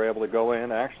they were able to go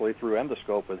in, actually, through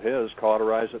endoscope with his,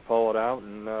 cauterize it, pull it out,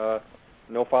 and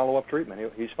no follow-up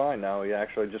treatment. He's fine now. He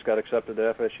actually just got accepted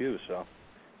to FSU, so.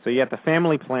 So you had the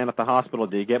family plan at the hospital.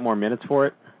 Do you get more minutes for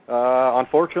it?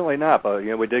 Unfortunately not, but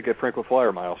we did get frequent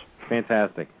flyer miles.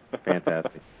 Fantastic.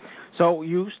 Fantastic. So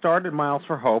you started Miles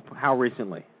for Hope. How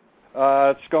recently?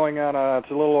 It's going on, it's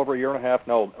a little over a year and a half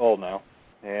old now.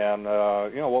 And,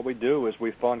 what we do is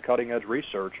we fund cutting-edge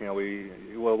research. The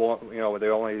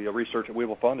only research that we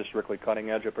will fund is strictly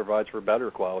cutting-edge. It provides for better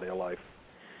quality of life.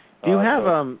 Do you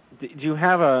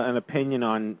have an opinion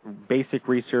on basic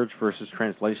research versus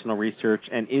translational research,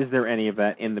 and is there any of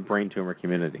that in the brain tumor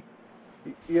community?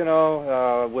 With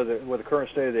the current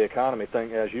state of the economy,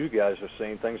 as you guys have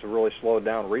seen, things have really slowed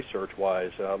down research-wise.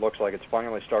 It looks like it's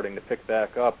finally starting to pick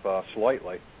back up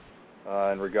slightly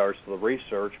in regards to the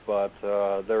research, but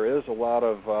there is a lot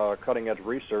of cutting-edge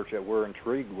research that we're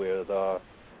intrigued with. A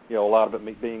lot of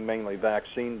it being mainly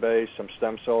vaccine-based, some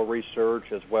stem cell research,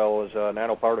 as well as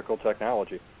nanoparticle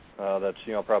technology. That's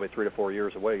probably 3 to 4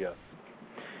 years away yet.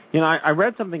 I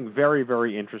read something very,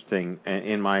 very interesting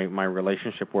in my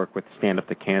relationship work with Stand Up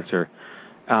to Cancer.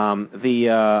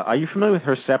 Are you familiar with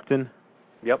Herceptin?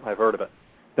 Yep, I've heard of it.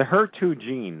 The HER2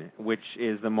 gene, which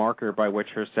is the marker by which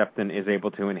Herceptin is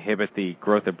able to inhibit the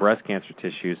growth of breast cancer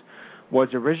tissues, was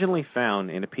originally found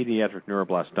in a pediatric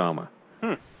neuroblastoma.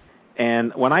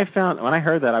 And when I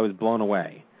heard that, I was blown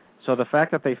away. So the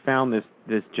fact that they found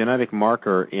this genetic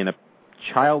marker in a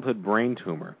childhood brain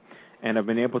tumor and have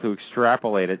been able to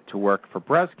extrapolate it to work for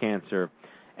breast cancer,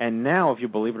 and now, if you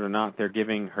believe it or not, they're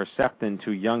giving Herceptin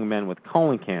to young men with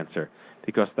colon cancer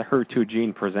because the HER2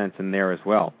 gene presents in there as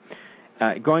well.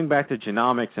 Going back to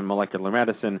genomics and molecular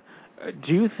medicine,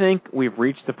 do you think we've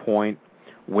reached the point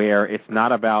where it's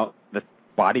not about the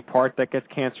body part that gets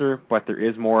cancer, but there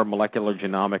is more molecular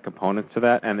genomic components to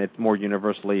that, and it's more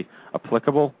universally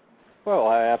applicable? Well,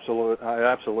 I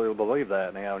absolutely believe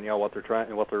that. Now, what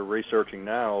they're researching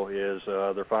now is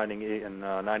they're finding in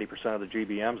 90% of the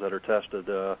GBMs that are tested,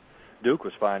 Duke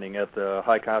was finding at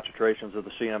high concentrations of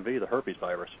the CMV, the herpes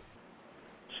virus.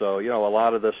 So, a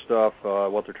lot of this stuff,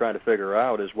 what they're trying to figure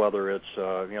out is whether it's,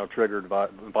 triggered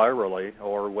virally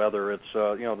or whether it's,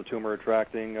 the tumor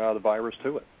attracting the virus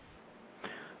to it.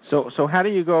 So how do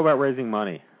you go about raising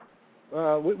money?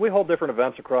 We hold different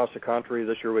events across the country.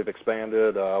 This year we've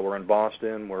expanded. We're in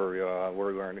Boston.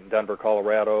 We're in Denver,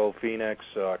 Colorado, Phoenix,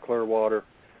 Clearwater.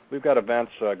 We've got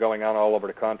events going on all over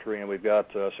the country, and we've got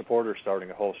supporters starting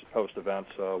to host events,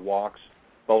 walks,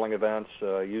 bowling events,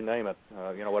 you name it.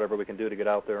 Whatever we can do to get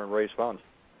out there and raise funds.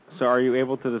 So are you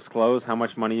able to disclose how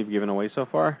much money you've given away so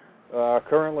far?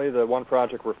 Currently, the one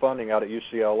project we're funding out at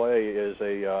UCLA is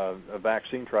a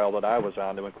vaccine trial that I was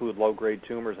on to include low-grade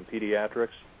tumors and pediatrics.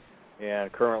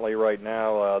 And currently, right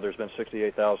now, there's been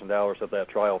 $68,000 of that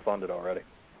trial funded already.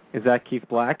 Is that Keith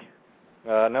Black?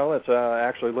 No, it's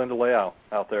actually Linda Leal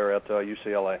out there at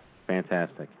UCLA.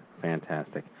 Fantastic.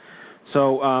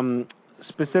 So,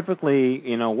 specifically,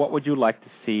 what would you like to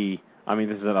see? I mean,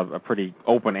 this is a pretty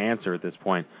open answer at this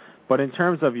point. But in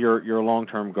terms of your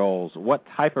long-term goals, what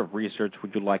type of research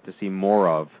would you like to see more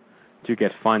of to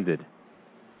get funded?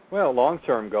 Well,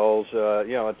 long-term goals,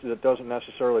 it doesn't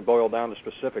necessarily boil down to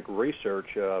specific research,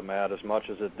 Matt, as much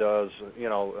as it does,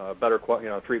 better,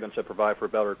 treatments that provide for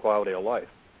better quality of life.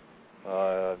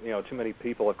 Too many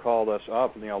people have called us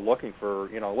up, looking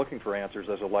for answers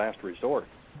as a last resort.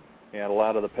 And a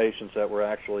lot of the patients that we're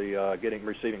actually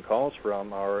receiving calls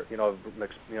from are,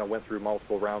 went through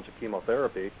multiple rounds of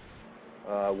chemotherapy,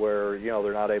 where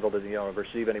they're not able to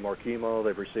receive any more chemo.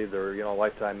 They've received their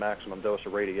lifetime maximum dose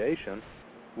of radiation,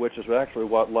 which is actually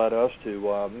what led us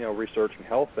to researching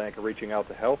Health Bank and reaching out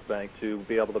to Health Bank to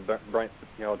be able to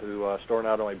to store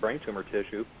not only brain tumor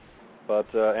tissue,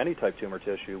 but any type tumor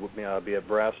tissue, be it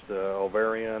breast,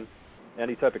 ovarian,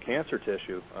 any type of cancer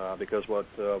tissue, because what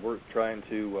we're trying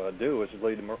to do is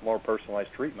lead to more personalized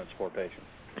treatments for patients.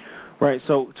 Right.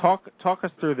 So talk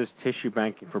us through this tissue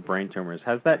banking for brain tumors.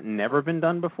 Has that never been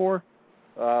done before?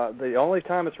 The only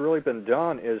time it's really been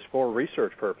done is for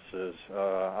research purposes,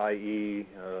 i.e.,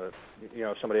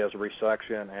 somebody has a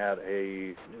resection at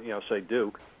a, say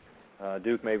Duke.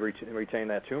 Duke may retain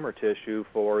that tumor tissue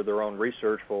for their own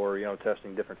research for,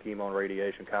 testing different chemo and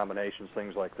radiation combinations,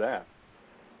 things like that.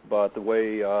 But the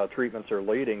way treatments are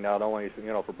leading, not only,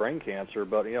 for brain cancer,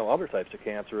 but, other types of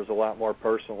cancer, is a lot more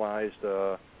personalized,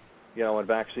 and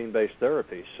vaccine-based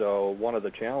therapy. So one of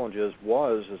the challenges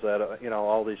is that,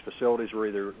 all these facilities were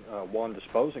either, one,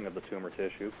 disposing of the tumor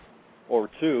tissue, or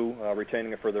two,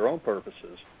 retaining it for their own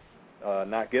purposes,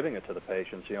 not giving it to the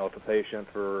patients. If a patient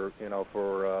for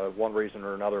one reason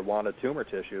or another wanted tumor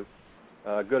tissue,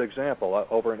 good example,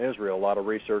 over in Israel, a lot of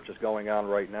research is going on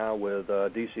right now with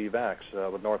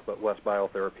DC-VAX, with Northwest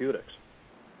Biotherapeutics,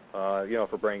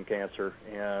 for brain cancer.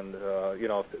 And,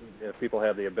 if people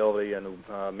have the ability and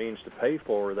means to pay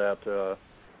for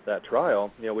that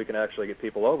trial, we can actually get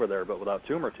people over there. But without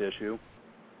tumor tissue,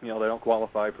 they don't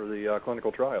qualify for the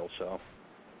clinical trials. So,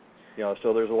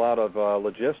 so there's a lot of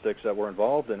logistics that were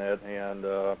involved in it. And,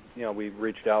 we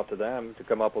reached out to them to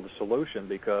come up with a solution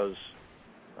because,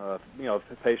 if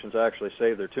patients actually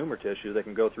save their tumor tissue, they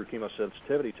can go through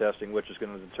chemosensitivity testing, which is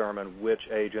going to determine which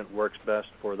agent works best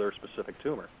for their specific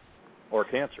tumor or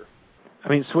cancer. I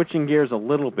mean, switching gears a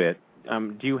little bit,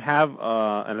 do you have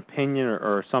an opinion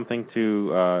or something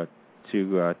to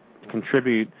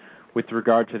contribute with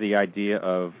regard to the idea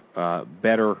of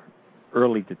better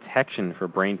early detection for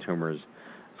brain tumors?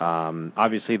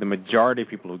 Obviously, the majority of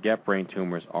people who get brain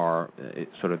tumors are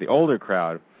sort of the older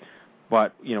crowd,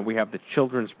 but we have the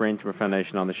Children's Brain Tumor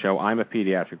Foundation on the show. I'm a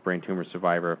pediatric brain tumor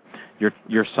survivor.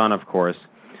 Your son, of course.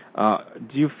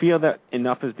 Do you feel that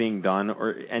enough is being done,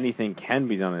 or anything can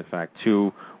be done, in fact,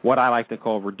 to what I like to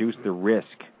call reduce the risk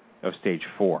of stage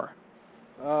 4?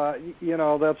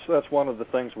 That's one of the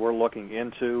things we're looking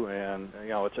into, and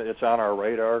it's on our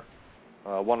radar.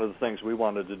 One of the things we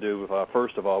wanted to do,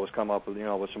 first of all, was come up with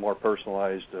with some more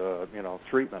personalized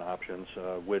treatment options,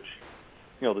 which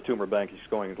the tumor bank is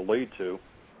going to lead to.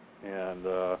 And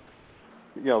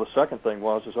the second thing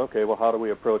is okay, well, how do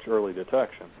we approach early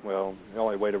detection? Well, the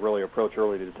only way to really approach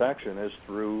early detection is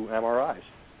through MRIs.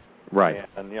 Right.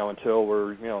 And until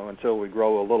we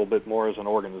grow a little bit more as an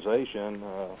organization,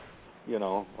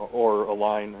 or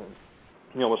align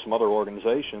with some other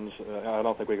organizations, I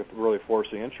don't think we could really force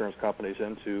the insurance companies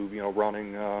into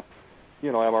running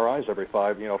MRIs every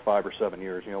 5 or 7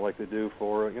 years, like they do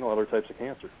for other types of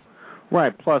cancer.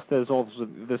 Right. Plus, there's also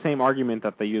the same argument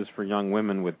that they use for young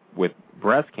women with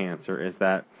breast cancer, is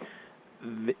that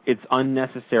it's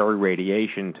unnecessary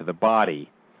radiation to the body,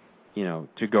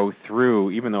 to go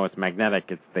through, even though it's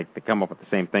magnetic, they come up with the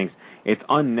same things. It's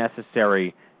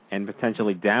unnecessary and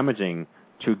potentially damaging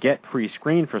to get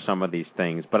pre-screened for some of these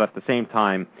things, but at the same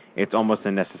time, it's almost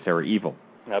a necessary evil.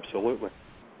 Absolutely.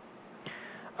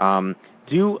 I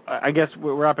guess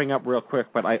we're wrapping up real quick,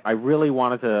 but I really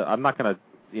wanted to, I'm not going to,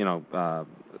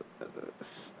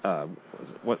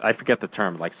 I forget the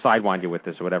term, like sidewind you with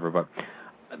this or whatever, but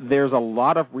there's a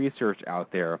lot of research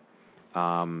out there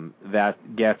that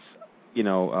gets,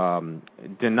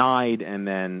 denied and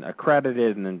then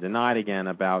accredited and then denied again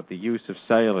about the use of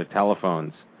cellular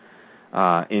telephones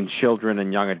in children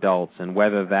and young adults, and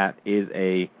whether that is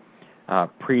a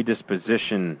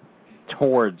predisposition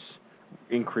towards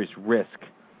increased risk.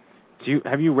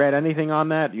 Have you read anything on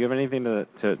that? Do you have anything to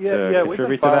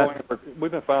contribute to that?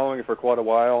 We've been following it for quite a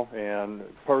while, and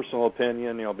personal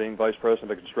opinion, being vice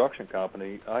president of a construction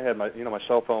company, I had my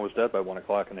cell phone was dead by 1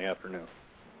 o'clock in the afternoon.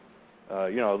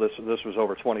 This was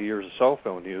over 20 years of cell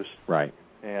phone use. Right.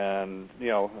 And,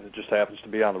 it just happens to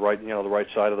be on the right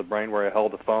side of the brain where I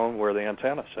held the phone, where the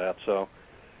antenna sat. So,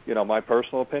 my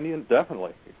personal opinion,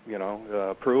 definitely.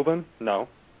 Proven? No.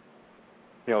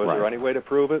 Is right. there any way to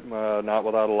prove it? Not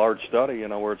without a large study,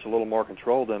 where it's a little more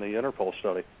controlled than the Interpol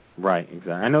study. Right,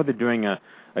 exactly. I know they're doing a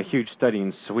huge study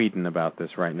in Sweden about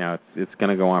this right now. It's going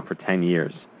to go on for 10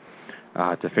 years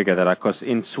to figure that out. Because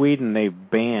in Sweden, they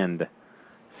banned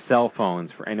cell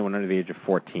phones for anyone under the age of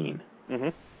 14. Mm-hmm.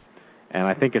 And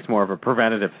I think it's more of a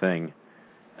preventative thing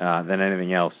than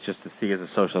anything else, just to see as a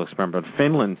social experiment. But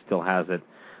Finland still has it.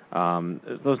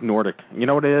 Those Nordic, you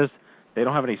know what it is? They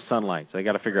don't have any sunlight, so they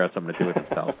got to figure out something to do with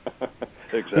themselves.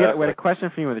 Exactly. Yeah, we had a question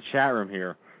for you in the chat room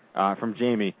here from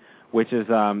Jamie, which is,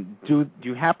 do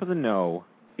you happen to know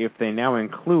if they now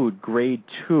include grade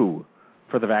 2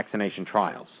 for the vaccination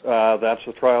trials. That's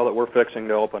the trial that we're fixing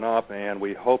to open up, and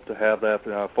we hope to have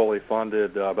that fully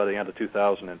funded by the end of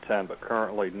 2010, but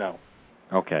currently, no.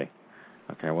 Okay.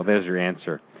 Okay, well, there's your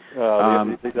answer.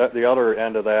 The other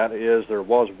end of that is there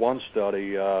was one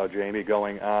study, Jamie,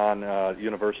 going on at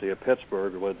University of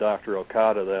Pittsburgh with Dr.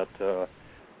 Okada that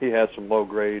he had some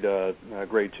low-grade,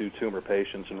 grade 2 tumor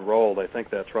patients enrolled. I think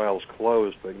that trial is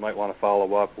closed, but you might want to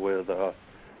follow up with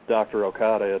Dr.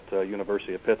 Okada at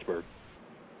University of Pittsburgh.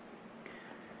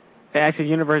 Actually,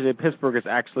 University of Pittsburgh is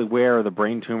actually where the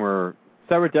brain tumor. Is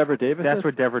that where Deborah Davis That's is?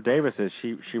 where Deborah Davis is. She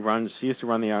used to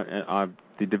run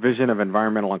the Division of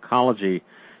Environmental Oncology.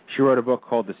 She wrote a book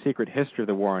called The Secret History of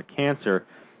the War on Cancer,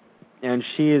 and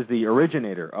she is the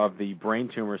originator of the brain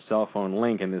tumor cell phone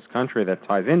link in this country that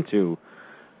ties into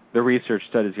the research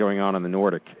studies going on in the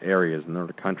Nordic areas, the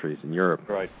Nordic countries in Europe.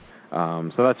 Right.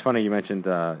 So that's funny you mentioned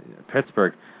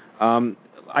Pittsburgh.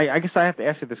 I guess I have to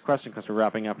ask you this question because we're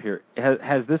wrapping up here.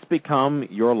 Has this become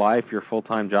your life, your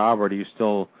full-time job, or do you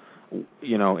still,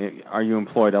 are you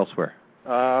employed elsewhere?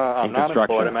 I'm not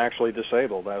employed. I'm actually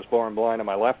disabled. I was born blind in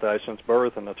my left eye since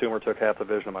birth, and the tumor took half the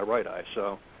vision of my right eye.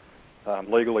 So I'm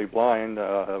legally blind.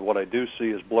 What I do see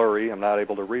is blurry. I'm not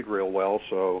able to read real well,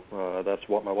 so that's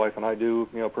what my wife and I do,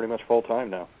 pretty much full-time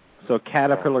now. So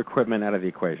Caterpillar equipment out of the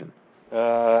equation.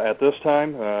 At this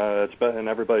time, it's in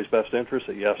everybody's best interest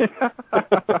that yes.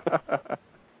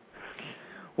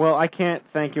 Well, I can't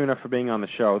thank you enough for being on the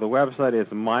show. The website is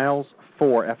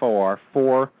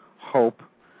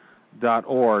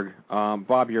miles4hope.org.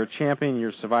 Bob, you're a champion. You're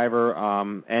a survivor.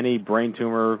 Any brain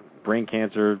tumor, brain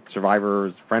cancer survivor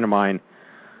is a friend of mine.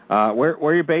 Where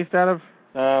are you based out of?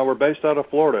 We're based out of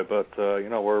Florida, but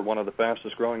we're one of the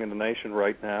fastest growing in the nation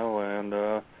right now, and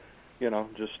we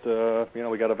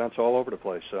got events all over the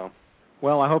place. So,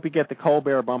 well, I hope you get the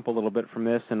Colbert bump a little bit from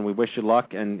this, and we wish you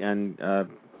luck, and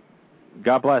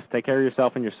God bless. Take care of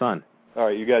yourself and your son. All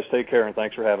right, you guys take care, and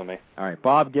thanks for having me. All right,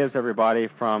 Bob Gibbs, everybody,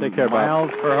 from Take care, Miles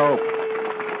for Hope.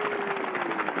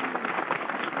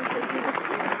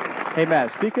 Hey,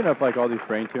 Matt, speaking of, all these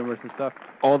brain tumors and stuff.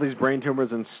 All these brain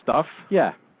tumors and stuff?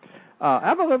 Yeah.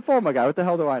 I'm a lymphoma guy. What the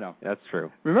hell do I know? That's true.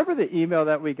 Remember the email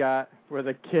that we got where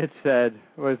the kid said,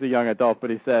 was a young adult, but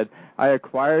he said, I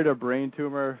acquired a brain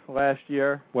tumor last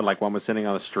year. What, like one was sitting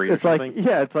on the street or something?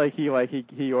 It's like he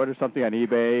ordered something on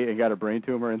eBay and got a brain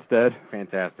tumor instead.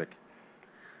 Fantastic.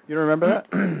 You don't remember that?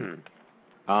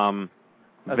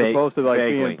 As opposed to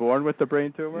vaguely. Being born with the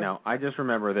brain tumor? No, I just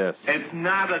remember this. It's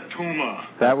not a tumor.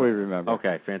 That we remember.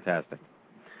 Okay, fantastic.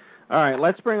 All right,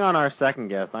 let's bring on our second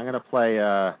guest. I'm going to play,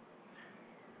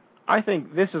 I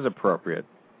think this is appropriate.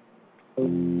 This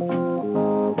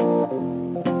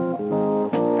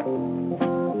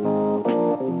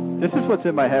is what's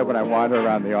in my head when I wander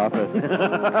around the office.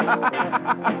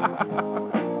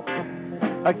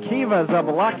 AKIVA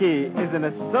ZABLOCKI is an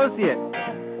associate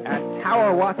at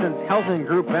Tower Watson's Health and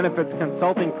Group Benefits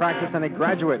Consulting Practice and a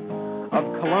graduate of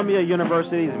Columbia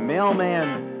University's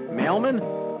Mailman. The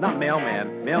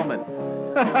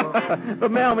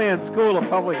Mailman School of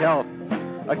Public Health.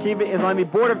 AKIVA is on the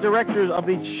board of directors of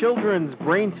the Children's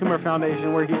Brain Tumor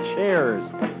Foundation, where he chairs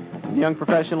the Young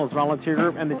Professionals Volunteer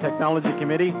Group and the Technology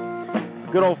Committee.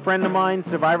 Good old friend of mine,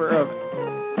 survivor of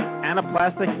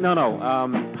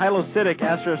pilocytic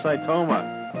astrocytoma.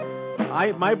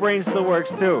 My brain still works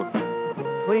too.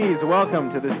 Please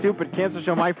welcome to the Stupid Cancer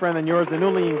Show, my friend and yours, the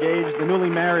newly engaged, the newly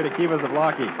married AKIVA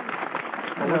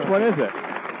ZABLOCKI. Which one is it?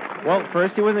 Well,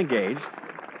 first he was engaged,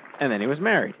 and then he was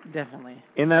married. Definitely.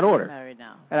 In that order. Married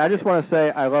now. And I just want to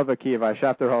say I love AKIVA. I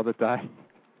shop there all the time.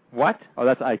 What? Oh,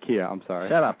 that's IKEA. I'm sorry.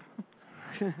 Shut up.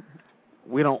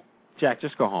 We don't... Jack,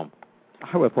 just go home.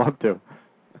 I would love to.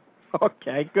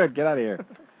 Okay, good. Get out of here.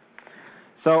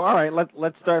 So, all right,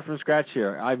 let's start from scratch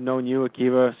here. I've known you,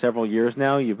 AKIVA, several years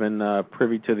now. You've been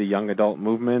privy to the young adult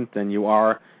movement, and you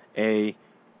are a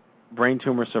brain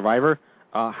tumor survivor.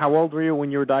 How old were you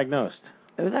when you were diagnosed?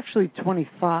 I was actually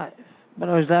 25, but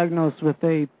I was diagnosed with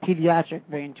a pediatric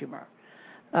brain tumor.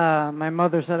 My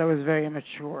mother said I was very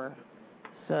immature,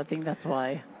 so I think that's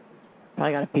why I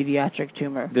probably got a pediatric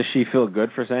tumor. Does she feel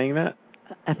good for saying that?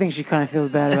 I think she kind of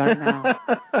feels bad about it now.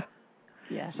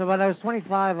 Yeah, so when I was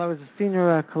 25, I was a senior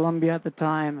at Columbia at the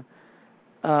time,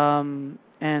 and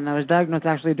I was diagnosed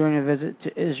actually during a visit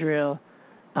to Israel.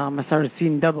 I started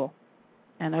seeing double,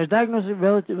 and I was diagnosed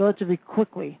relatively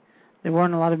quickly. There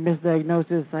weren't a lot of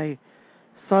misdiagnoses. I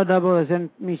saw double, they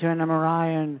sent me to an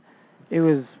MRI, and it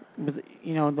was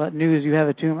that news, you have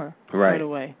a tumor right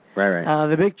away. Right.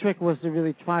 The big trick was to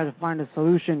really try to find a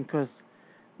solution because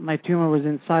my tumor was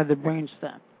inside the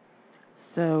brainstem.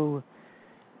 So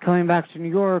coming back to New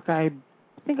York, I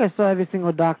think I saw every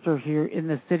single doctor here in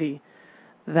the city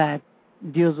that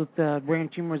deals with brain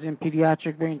tumors and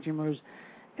pediatric brain tumors.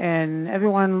 And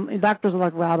doctors are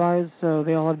like rabbis, so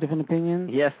they all have different opinions.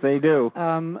 Yes, they do.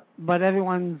 But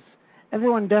everyone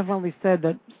definitely said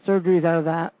that surgery is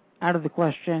out of the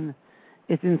question.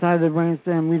 It's inside the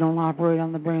brainstem. We don't operate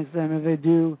on the brainstem. If they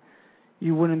do,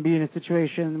 you wouldn't be in a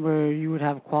situation where you would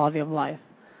have quality of life.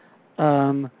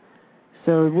 So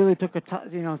it really took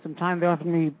some time. They offered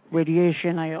me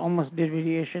radiation. I almost did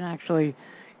radiation, actually.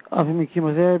 Offered me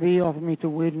chemotherapy, offered me to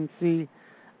wait and see.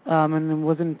 And it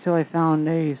wasn't until I found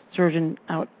a surgeon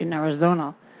out in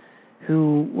Arizona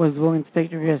who was willing to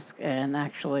take the risk and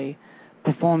actually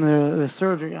perform the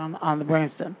surgery on the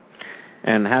brainstem.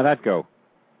 And how'd that go?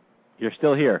 You're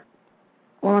still here.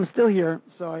 Well, I'm still here,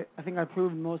 so I think I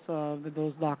proved most of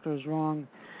those doctors wrong.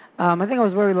 I think I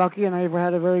was very lucky, and I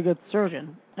had a very good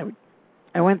surgeon.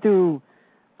 I went through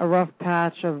a rough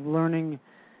patch of learning,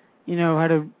 how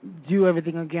to do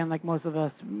everything again, like most of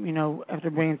us, after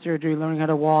brain surgery, learning how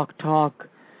to walk, talk,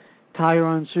 tie your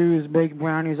own shoes, bake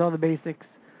brownies, all the basics.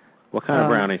 What kind of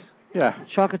brownies? Yeah.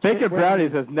 Chocolate chip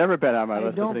brownies has never been on my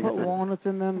list. Don't put walnuts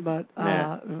in them, but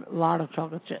a lot of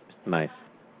chocolate chips. Nice.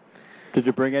 Did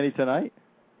you bring any tonight?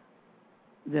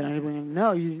 Did I bring them?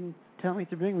 No, you didn't tell me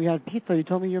to bring. We had pizza. You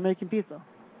told me you were making pizza.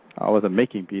 I wasn't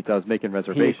making pizza. I was making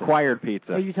reservations. He acquired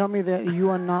pizza. You tell me that you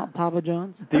are not Papa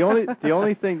John's? The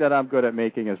only thing that I'm good at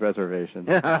making is reservations.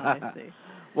 I see.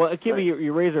 Well, Akiva,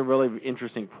 you raise a really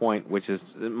interesting point, which is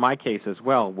in my case as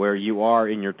well, where you are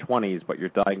in your 20s, but you're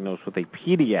diagnosed with a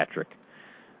pediatric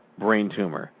brain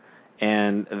tumor.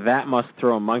 And that must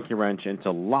throw a monkey wrench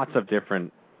into lots of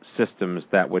different systems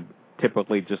that would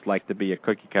typically just like to be a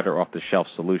cookie-cutter off-the-shelf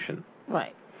solution.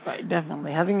 Right,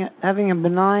 definitely. Having a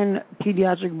benign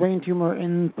pediatric brain tumor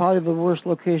in probably the worst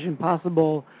location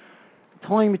possible,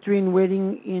 toying between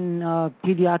waiting in a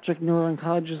pediatric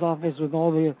neuro-oncologist's office with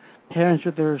all the parents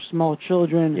with their small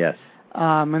children. Yes.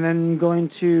 And then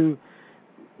going to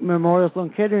Memorial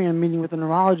Sloan Kettering and meeting with a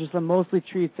neurologist that mostly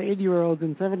treats 80-year-olds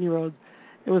and 70-year-olds.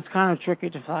 It was kind of tricky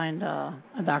to find a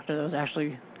doctor that was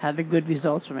actually had the good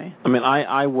results for me. I mean,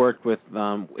 I worked with,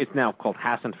 it's now called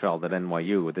Hassenfeld at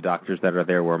NYU. The doctors that are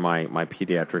there were my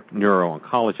pediatric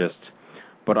neuro-oncologists.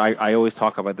 But I always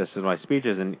talk about this in my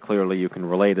speeches, and clearly you can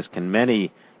relate, as can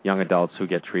many young adults who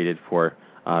get treated for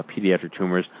pediatric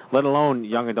tumors, let alone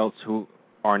young adults who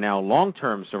are now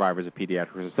long-term survivors of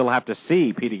pediatrics and still have to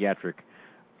see pediatric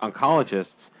oncologists,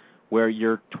 where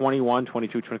you're 21,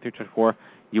 22, 23, 24,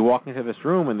 you walk into this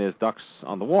room and there's ducks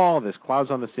on the wall, there's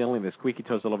clouds on the ceiling, there's squeaky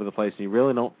toes all over the place, and you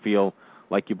really don't feel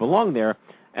like you belong there.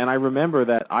 And I remember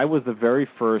that I was the very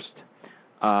first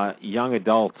young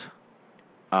adult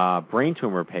brain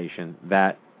tumor patient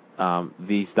that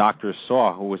these doctors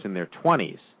saw who was in their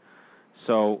 20s.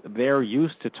 So they're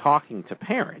used to talking to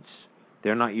parents.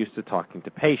 They're not used to talking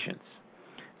to patients.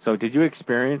 So did you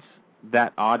experience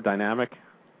that odd dynamic?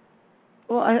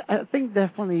 Well, I think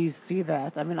definitely you see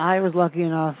that. I mean, I was lucky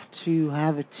enough to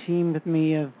have a team with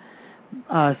me of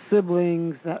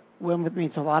siblings that went with me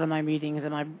to a lot of my meetings,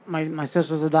 and my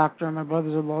sister's a doctor and my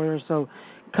brother's a lawyer, so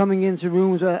coming into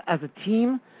rooms as a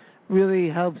team really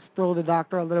helps throw the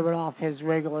doctor a little bit off his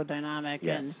regular dynamic.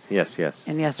 Yes. And Yes.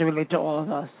 And he has to relate to all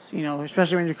of us,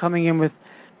 especially when you're coming in with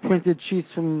printed sheets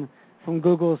from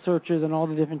Google searches and all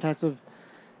the different types of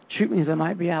treatments that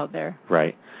might be out there.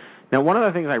 Right. Now, one of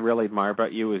the things I really admire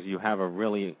about you is you have a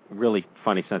really, really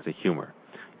funny sense of humor.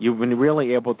 You've been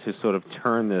really able to sort of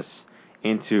turn this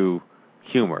into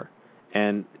humor.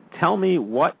 And tell me,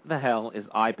 what the hell is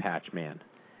Eye Patch Man?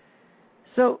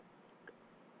 So,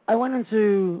 I went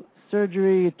into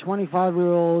surgery, a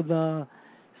 25-year-old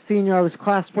senior. I was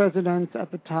class president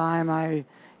at the time. I,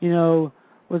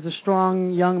 was a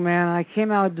strong young man. I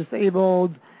came out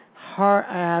disabled. I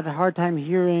had a hard time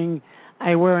hearing.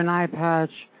 I wear an eye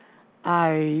patch.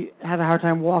 I had a hard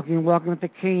time walking with a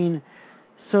cane.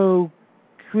 So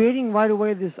creating right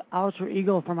away this alter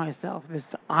ego for myself, this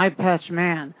eye patch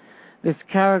man, this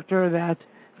character that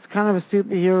is kind of a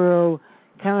superhero,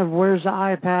 kind of wears the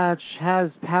eye patch,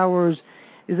 has powers,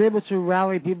 is able to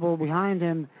rally people behind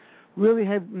him, really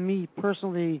helped me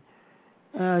personally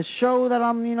show that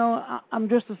I'm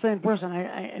just the same person.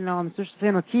 I'm just the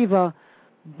same AKIVA,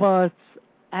 but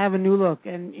I have a new look,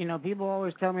 and people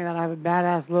always tell me that I have a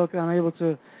badass look, and I'm able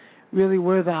to really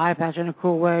wear the eye patch in a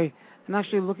cool way. I'm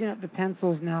actually looking at the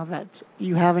pencils now that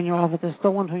you have in your office. I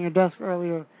stole one from your desk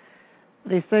earlier.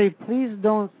 They say, please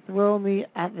don't throw me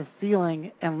at the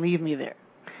ceiling and leave me there.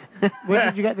 Where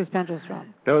did you get these pencils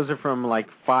from? Those are from like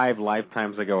 5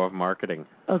 lifetimes ago of marketing.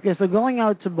 Okay, so going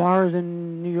out to bars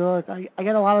in New York, I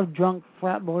get a lot of drunk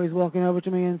frat boys walking over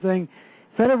to me and saying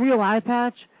that a real eye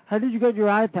patch? How did you get your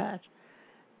eye patch?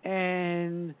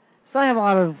 And so I have a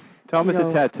lot of... Tell me it's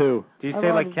a tattoo. Do you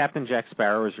say like Captain Jack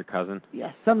Sparrow is your cousin?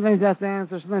 Yes. Sometimes that's the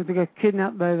answer. Sometimes they get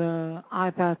kidnapped by the eye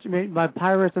patch, by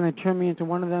pirates, and they turn me into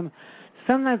one of them.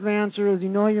 Sometimes the answer is,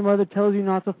 your mother tells you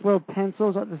not to throw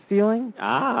pencils at the ceiling?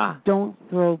 Don't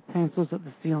throw pencils at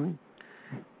the ceiling.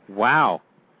 Wow.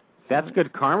 That's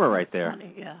good karma right there.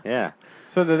 Funny, yeah. Yeah.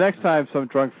 So the next time some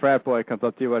drunk frat boy comes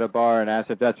up to you at a bar and asks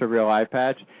if that's a real eye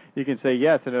patch, you can say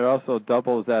yes, and it also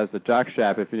doubles as a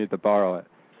jockstrap if you need to borrow it.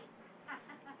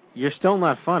 You're still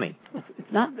not funny.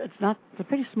 It's not. It's a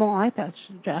pretty small eye patch,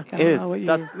 Jack. I don't know what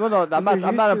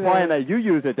I'm not implying that you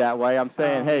use it that way. I'm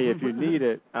saying, hey, if you need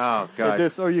it. Oh,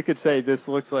 God. Or you could say, this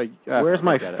looks like... Where's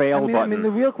my fail button? I mean, the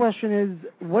real question is,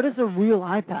 what is a real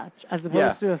eye patch as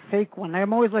opposed to a fake one?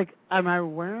 I'm always like, am I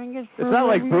wearing it for It's not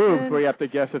like reason? boobs where you have to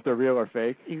guess if they're real or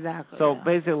fake. Exactly. So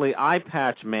basically, Eye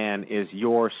Patch Man is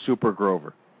your Super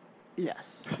Grover. Yes.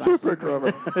 Super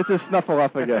Grover. It's a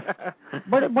Snuffleupagus.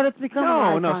 but it's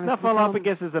become No,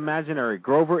 Snuffleupagus is imaginary.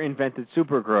 Grover invented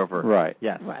Super Grover. Right.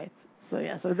 Yes. Right. So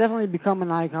it's definitely become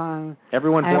an icon.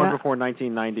 Everyone born after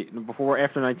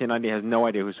 1990 has no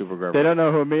idea who Super Grover is. They don't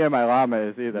know who me and my llama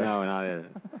is either. No, not either.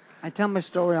 I tell my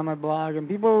story on my blog, and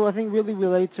people, I think, really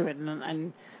relate to it.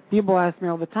 And people ask me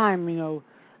all the time,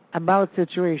 about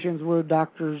situations where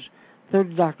 30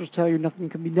 doctors tell you nothing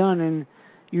can be done, and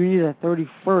you need a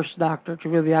 31st doctor to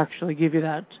really actually give you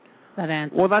that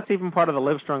answer. Well, that's even part of the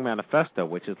Livestrong Manifesto,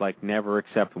 which is like never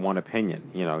accept one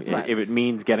opinion. Right. If it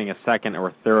means getting a second or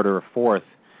a third or a fourth.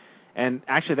 And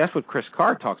actually, that's what Chris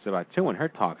Carr talks about, too, in her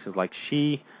talks, is like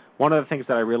one of the things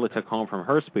that I really took home from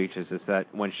her speeches is that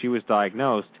when she was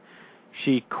diagnosed,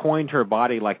 she coined her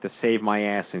body like the Save My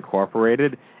Ass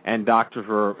Incorporated, and doctors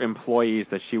were employees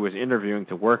that she was interviewing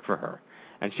to work for her.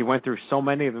 And she went through so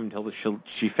many of them until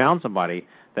she found somebody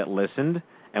that listened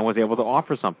and was able to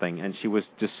offer something. And she was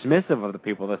dismissive of the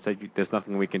people that said, there's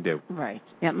nothing we can do. Right.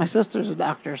 Yeah, my sister's a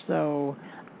doctor,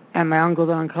 and my uncle's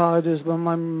an oncologist. But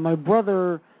my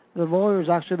brother, the lawyer, is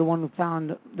actually the one who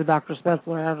found the Dr.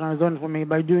 Spetzler out in Arizona for me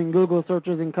by doing Google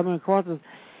searches and coming across this.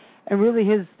 And really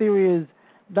his theory is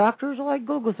doctors are like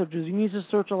Google searches. You need to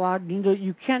search a lot.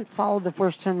 You can't follow the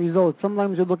first 10 results.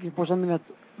 Sometimes you're looking for something that's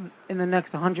in the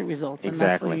next 100 results. And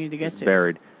that's what you need to get to.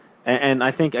 Buried. And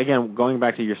I think, again, going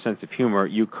back to your sense of humor,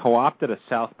 you co-opted a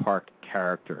South Park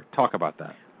character. Talk about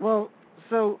that. Well,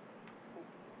 so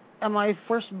on my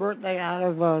first birthday out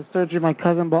of surgery, my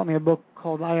cousin bought me a book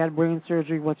called I Had Brain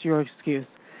Surgery, What's Your Excuse?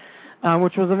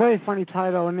 Which was a very funny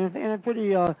title and a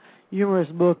pretty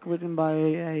humorous book written by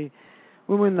a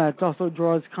woman that also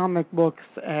draws comic books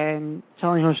and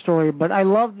telling her story. But I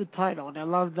loved the title, and I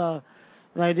loved the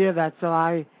idea of that, so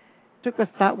I took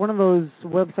one of those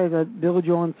websites that build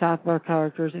your own South Park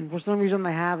characters, and for some reason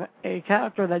they have a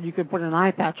character that you could put an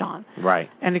eye patch on. Right.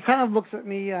 And it kind of looks at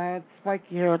me. I had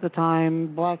spiky hair at the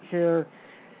time, black hair,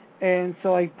 and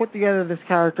so I put together this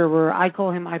character where I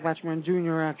call him Eye Patch Man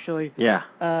Jr., actually. Yeah.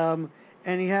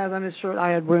 And he has on his shirt,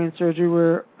 I had brain surgery,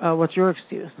 where, what's your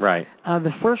excuse? Right.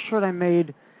 The first shirt I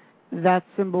made, that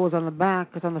symbol was on the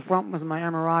back, because on the front was my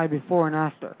MRI before and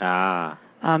after. Ah.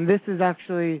 This is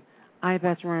actually eye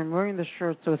patch where I'm wearing the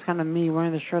shirt, so it's kind of me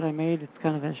wearing the shirt I made. It's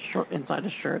kind of a shirt inside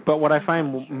a shirt. But what I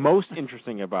find most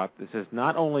interesting about this is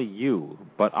not only you,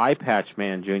 but Eye Patch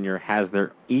Man Jr. has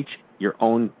each your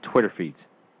own Twitter feeds.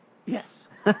 Yes.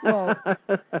 Well,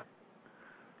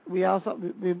 we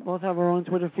both have our own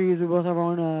Twitter feeds. We both have our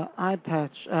own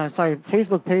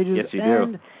Facebook pages. Yes, you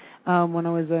do. And when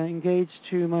I was engaged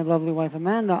to my lovely wife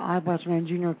Amanda, Eye Patch Man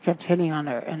Jr. kept hitting on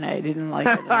her, and I didn't like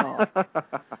it at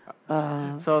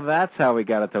all. So that's how we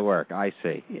got it to work. I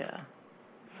see. Yeah.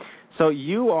 So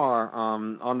you are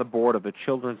on the board of the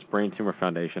Children's Brain Tumor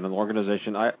Foundation, an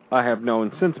organization I have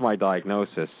known since my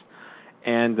diagnosis.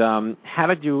 And how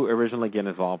did you originally get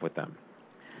involved with them?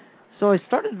 So I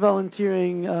started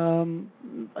volunteering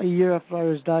a year after I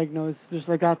was diagnosed. Just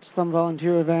I got to some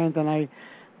volunteer event, and I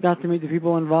got to meet the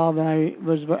people involved.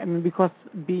 And because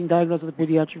being diagnosed with a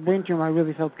pediatric brain tumor, I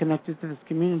really felt connected to this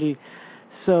community.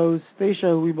 So Stacia,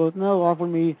 who we both know, offered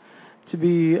me to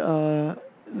be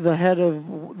the head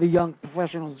of the Young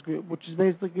Professionals Group, which is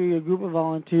basically a group of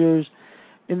volunteers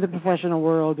in the professional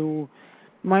world who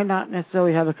might not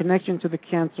necessarily have a connection to the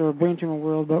cancer or brain tumor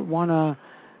world, but want to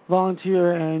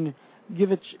volunteer and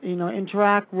give it,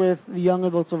 interact with the young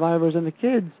adult survivors and the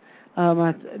kids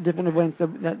at different events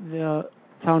that the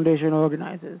foundation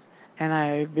organizes. And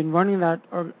I've been running that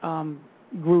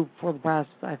group for the past,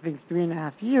 I think,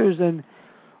 3.5 years. And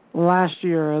last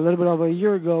year, a little bit over a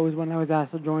year ago, is when I was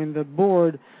asked to join the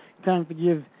board, kind of to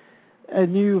give a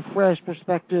new, fresh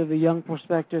perspective, a young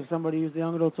perspective, somebody who's a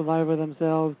young adult survivor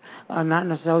themselves, not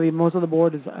necessarily, most of the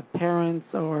board is parents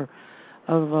or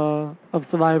of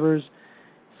survivors.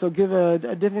 So give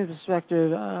a different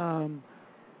perspective,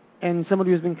 and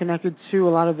somebody who's been connected to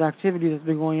a lot of the activity that's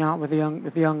been going on with the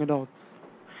young adults.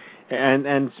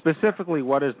 And specifically,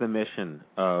 what is the mission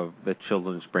of the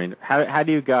Children's Brain? How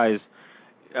do you guys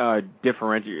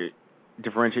differentiate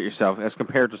yourself as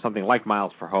compared to something like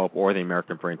Miles for Hope or the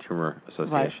American Brain Tumor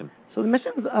Association? Right. So the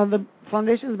mission, the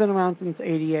foundation has been around since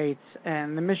 '88,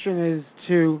 and the mission is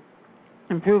to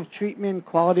improve treatment,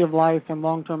 quality of life, and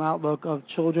long-term outlook of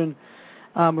children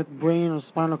with brain or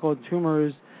spinal cord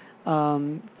tumors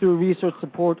through research,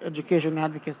 support, education, and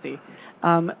advocacy.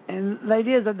 And the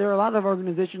idea is that there are a lot of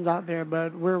organizations out there,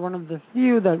 but we're one of the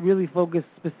few that really focus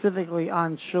specifically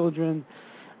on children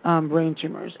brain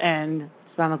tumors and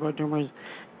spinal cord tumors.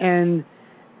 And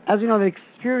as you know, the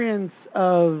experience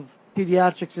of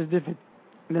pediatrics is different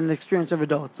than the experience of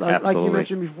adults. Like you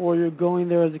mentioned before, you're going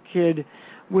there as a kid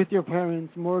with your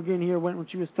parents. Morgan here went when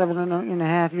she was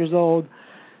 7.5 years old.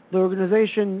 The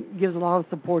organization gives a lot of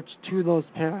support to those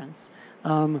parents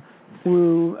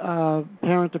through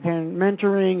parent-to-parent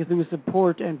mentoring, through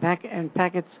support and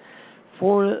packets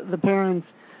for the parents,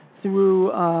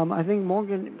 through, I think,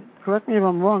 Morgan, correct me if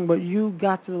I'm wrong, but you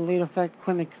got to the late effect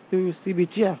clinic through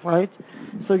CBTF, right?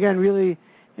 So again, really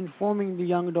informing the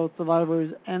young adult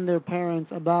survivors and their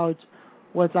parents about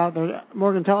what's out there.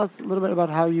 Morgan, tell us a little bit about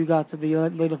how you got to the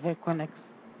late effect clinics.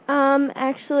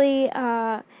 Actually,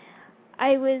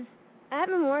 I was at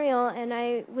Memorial, and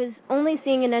I was only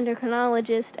seeing an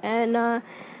endocrinologist, and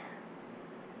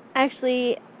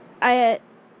actually,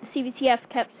 CBTF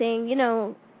kept saying,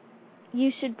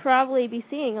 you should probably be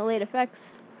seeing a late effects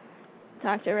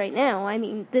doctor right now. I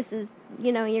mean, this is,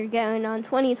 you're going on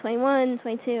 20, 21,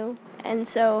 22, and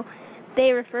so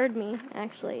they referred me,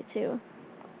 actually, to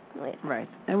late effects. Right,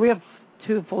 and we have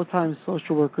 2 full-time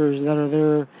social workers that are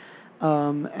there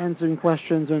answering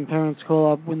questions when parents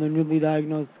call up when they're newly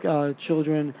diagnosed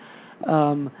children,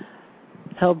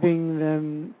 helping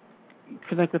them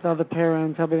connect with other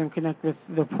parents, helping them connect with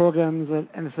the programs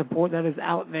and the support that is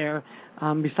out there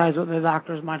besides what the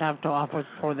doctors might have to offer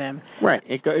for them. Right.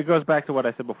 It goes back to what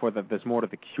I said before, that there's more to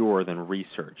the cure than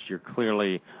research. You're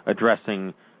clearly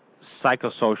addressing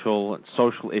psychosocial and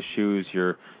social issues.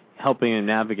 You're helping them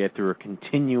navigate through a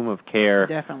continuum of care.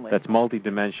 Definitely. That's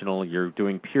multidimensional. You're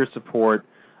doing peer support.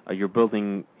 You're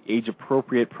building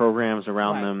age-appropriate programs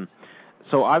around them.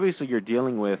 So obviously you're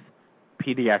dealing with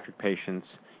pediatric patients.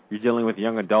 You're dealing with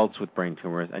young adults with brain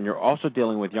tumors, and you're also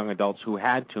dealing with young adults who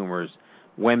had tumors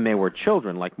when they were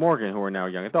children, like Morgan, who are now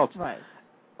young adults. Right.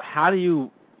 How do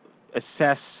you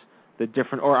assess the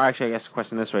different, or actually I guess the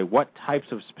question this way, what types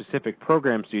of specific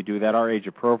programs do you do that are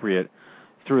age-appropriate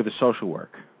through the social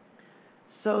work?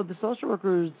 So the social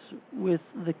workers with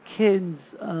the kids,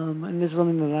 and this is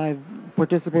something that I've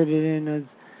participated in as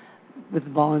with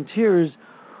volunteers,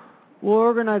 we'll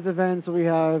organize events. We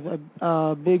have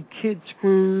a big kids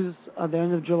cruise at the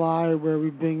end of July where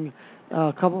we bring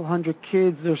a couple hundred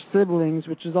kids, their siblings,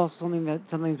 which is also something that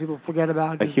sometimes people forget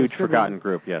about. A huge forgotten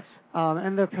group, yes.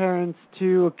 And their parents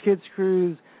to a kids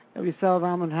cruise that we sell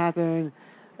around Manhattan,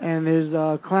 and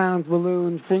there's clowns,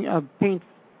 balloons,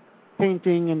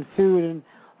 painting and food and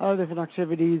other different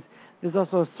activities. There's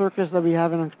also a circus that we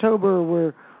have in October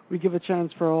where we give a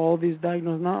chance for all these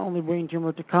diagnosed, not only brain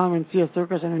tumor, to come and see a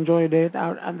circus and enjoy a day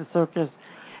out at the circus.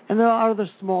 And there are other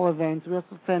small events. We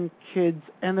also send kids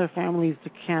and their families to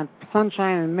Camp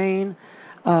Sunshine in Maine,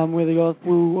 where they go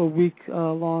through a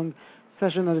week-long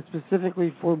session that is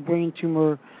specifically for brain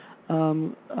tumor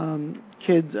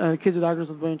kids diagnosed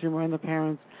with brain tumor and their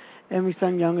parents. And we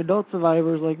send young adult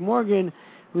survivors like Morgan,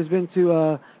 who's been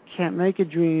to Can't Make a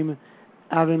Dream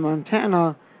out in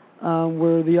Montana,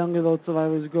 where the young adult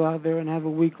survivors go out there and have a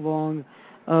week-long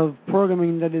of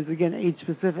programming that is, again,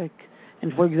 age-specific.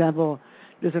 And, for example,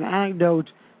 there's an anecdote.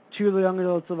 2 of the young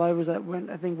adult survivors that went,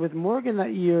 I think, with Morgan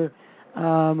that year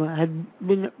had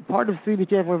been part of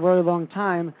CBTF for a very long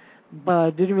time,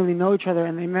 but didn't really know each other,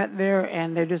 and they met there,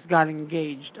 and they just got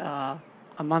engaged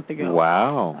a month ago.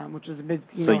 Wow. Which is a big,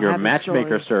 so you're a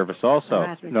matchmaker service also.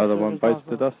 Another one bites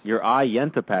the dust. You're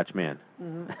Yenta Patch Man.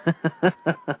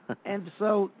 Mm-hmm. And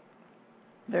so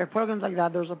there are programs like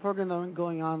that. There's a program that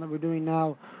going on that we're doing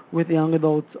now with the young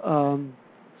adult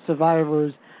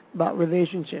survivors about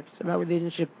relationships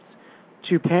to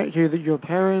your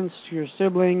parents, to your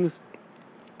siblings,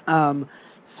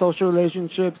 social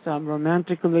relationships,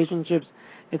 romantic relationships,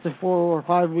 It's a 4 or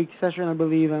 5 week session, I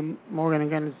believe, and Morgan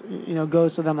again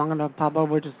goes to them. I'm going to pop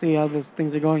over to see how those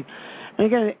things are going. And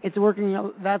again, it's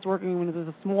working. That's working when it's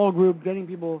a small group, getting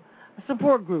people a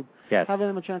support group, having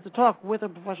them a chance to talk with a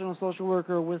professional social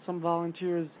worker, with some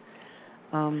volunteers.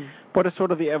 But it's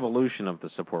sort of the evolution of the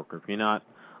support group. You're not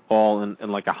all in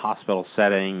like a hospital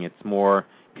setting. It's more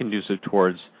conducive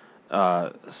towards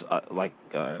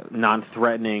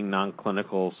non-threatening,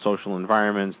 non-clinical social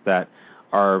environments that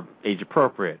are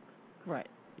age-appropriate. Right.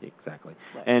 Exactly.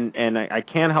 Right. And I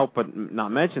can't help but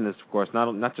not mention this, of course,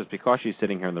 not just because she's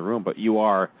sitting here in the room, but you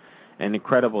are an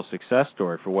incredible success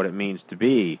story for what it means to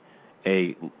be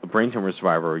a brain tumor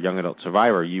survivor or young adult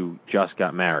survivor. You just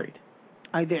got married.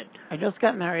 I did. I just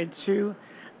got married to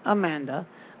Amanda,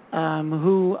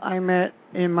 who I met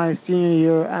in my senior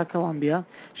year at Columbia.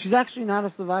 She's actually not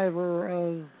a survivor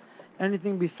of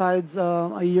anything besides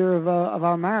a year of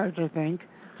our marriage, I think.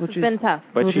 Which has been tough.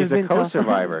 But she's a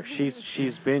co-survivor.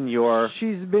 she's been your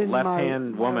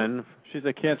left-hand woman. She's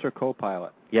a cancer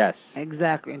co-pilot. Yes.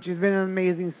 Exactly. And she's been an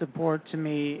amazing support to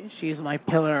me. She's my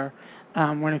pillar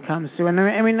when it comes to, and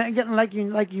I mean, again,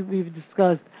 we've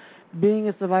discussed, being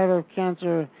a survivor of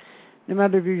cancer, no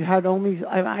matter if you had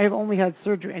I've only had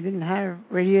surgery. I didn't have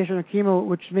radiation or chemo,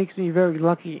 which makes me very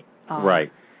lucky.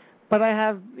 Right. But I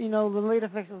have, the late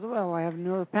effects as well. I have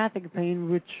neuropathic pain,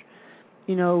 which,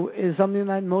 is something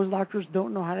that most doctors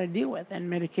don't know how to deal with, and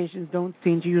medications don't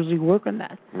seem to usually work on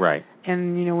that. Right.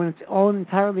 And, when it's all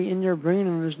entirely in your brain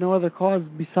and there's no other cause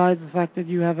besides the fact that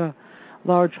you have a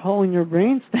large hole in your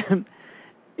brainstem,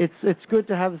 it's good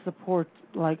to have the support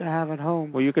like I have at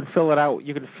home. Well, you can fill it out.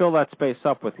 You can fill that space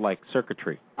up with,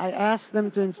 circuitry. I asked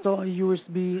them to install a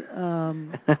USB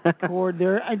cord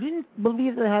there. I didn't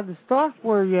believe they had the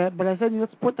software yet, but I said,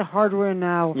 let's put the hardware in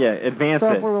now. Yeah, advance it.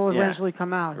 The software will eventually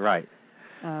come out. Right.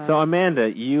 So,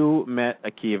 Amanda, you met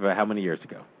AKIVA how many years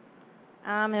ago?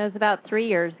 It was about 3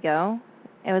 years ago.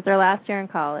 It was our last year in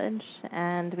college,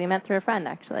 and we met through a friend,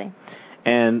 actually.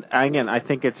 And, again, I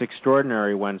think it's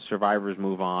extraordinary when survivors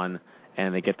move on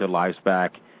and they get their lives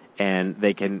back and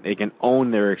they can own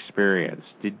their experience.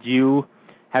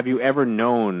 Have you ever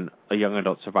known a young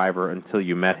adult survivor until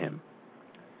you met him?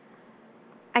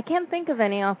 I can't think of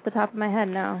any off the top of my head,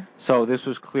 no. So this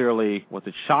was was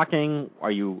it shocking?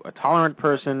 Are you a tolerant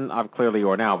person? Clearly you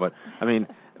are now, but, can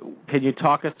you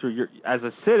talk us through as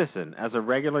a citizen, as a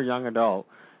regular young adult,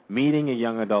 meeting a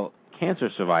young adult cancer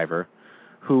survivor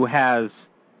who has,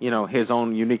 his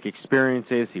own unique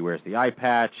experiences? He wears the eye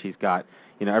patch. He's got,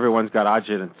 everyone's got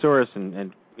agita and psoas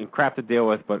and crap to deal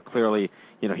with, but clearly,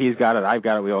 he's got it, I've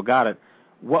got it, we all got it.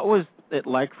 What was it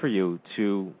like for you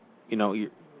to,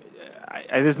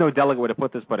 there's no delicate way to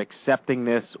put this, but accepting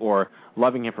this or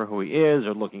loving him for who he is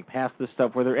or looking past this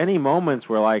stuff? Were there any moments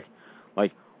where like,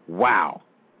 wow?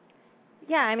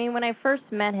 Yeah, when I first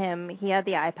met him, he had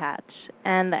the eye patch,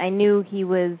 and I knew he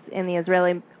was in the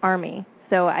Israeli army,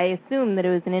 so I assumed that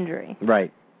it was an injury.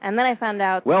 Right. And then I found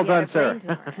out well done, sir.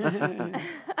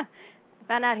 I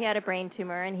found out he had a brain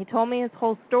tumor, and he told me his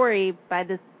whole story by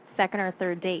this second or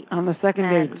third date. On the second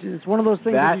date. It's one of those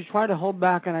things that you try to hold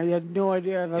back, and I had no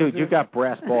idea. Dude, you got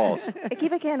brass balls.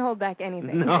 AKIVA can't hold back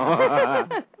anything. No.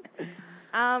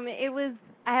 I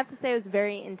have to say, it was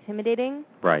very intimidating.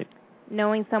 Right.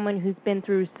 Knowing someone who's been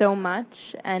through so much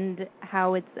and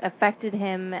how it's affected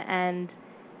him, and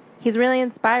he's really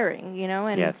inspiring,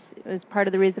 and yes. It was part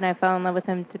of the reason I fell in love with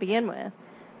him to begin with.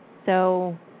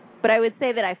 So, but I would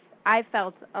say that I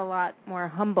felt a lot more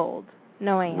humbled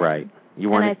knowing right. him.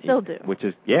 You and I still do. Which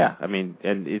is, and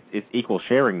it's equal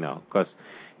sharing, though, because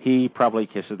he probably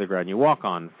kisses the ground you walk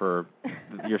on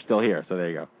you're still here, so there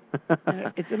you go.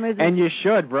 It's amazing. And you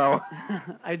should, bro.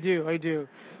 I do.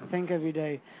 Think every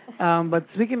day. But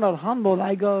speaking about humbled,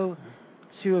 I go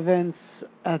to events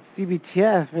at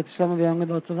CBTF with some of the young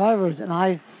adult survivors, and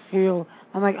I feel,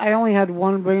 I only had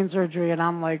one brain surgery, and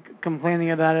I'm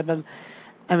complaining about it, but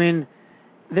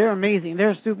they're amazing.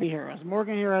 They're superheroes.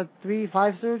 Morgan here had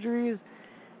 5 surgeries.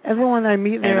 Everyone I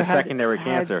meet there had secondary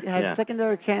cancer. Had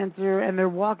secondary cancer, and they're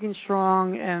walking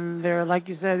strong, and they're, like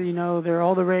you said, they're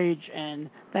all the rage, and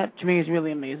that to me is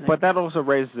really amazing. But that also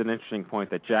raises an interesting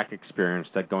point that Jack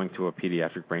experienced at going to a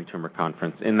pediatric brain tumor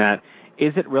conference, in that,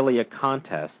 is it really a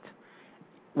contest?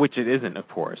 Which it isn't, of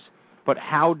course. But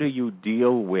how do you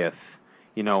deal with,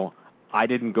 I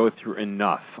didn't go through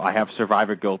enough. I have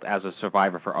survivor guilt as a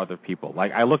survivor for other people.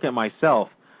 I look at myself,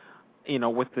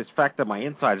 with this fact that my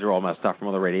insides are all messed up from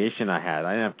all the radiation I had.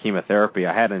 I didn't have chemotherapy.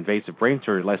 I had invasive brain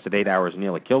surgery, lasted 8 hours, and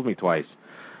nearly killed me twice.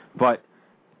 But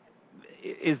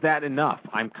is that enough?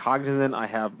 I'm cognizant. I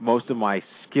have most of my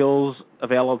skills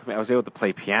available to me. I was able to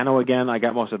play piano again. I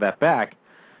got most of that back.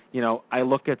 I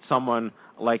look at someone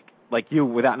like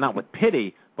you not with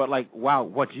pity, but like, wow,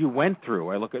 what you went through.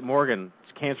 I look at Morgan's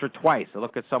cancer twice. I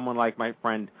look at someone like my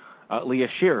friend Leah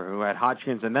Shearer, who had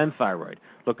Hodgkin's and then thyroid.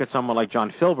 Look at someone like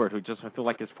John Filbert, who just went through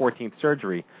like his 14th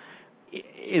surgery.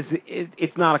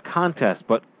 It's not a contest,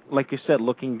 but like you said,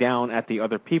 looking down at the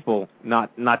other people,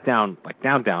 not down, like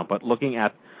down, but looking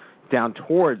at down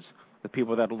towards the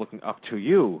people that are looking up to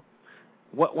you.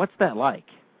 What's that like?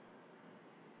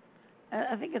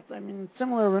 I think it's,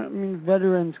 similar.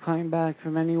 Veterans coming back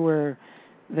from anywhere,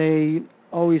 they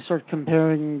always start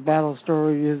comparing battle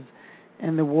stories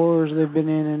and the wars they've been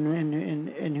in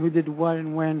and who did what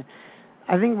and when.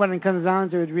 I think when it comes down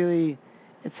to it, really,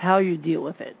 it's how you deal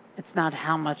with it. It's not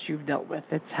how much you've dealt with.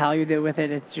 It's how you deal with it.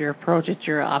 It's your approach. It's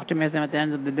your optimism at the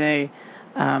end of the day.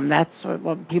 That's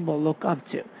what people look up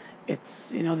to. It's,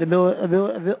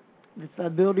 the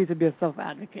ability to be a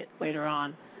self-advocate later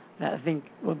on. That I think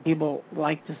what people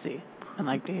like to see and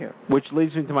like to hear. Which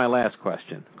leads me to my last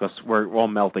question, because we're all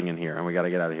melting in here and we got to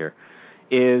get out of here.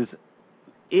 Is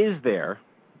there,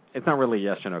 it's not really a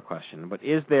yes or no question, but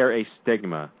is there a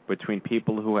stigma between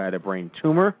people who had a brain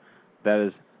tumor that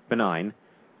is benign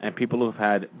and people who've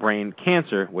had brain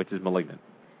cancer, which is malignant?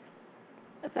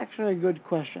 That's actually a good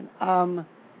question. I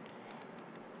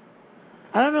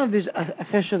don't know if there's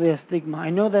officially a stigma. I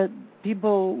know that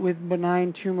people with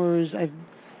benign tumors, I've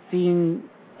seen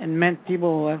and met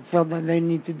people who have felt that they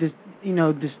need to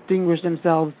distinguish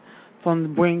themselves from the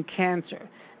brain cancer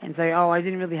and say, oh, I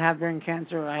didn't really have brain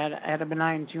cancer, I had a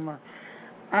benign tumor.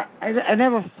 I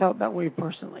never felt that way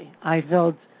personally. I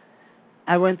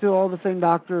went through all the same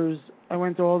doctors, I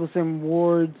went through all the same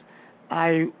wards.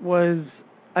 I was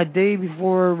a day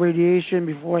before radiation,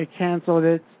 before I canceled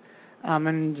it,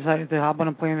 and decided to hop on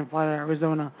a plane and fly to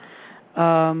Arizona.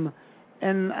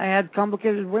 And I had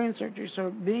complicated brain surgery. So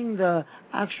being the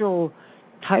actual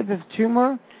type of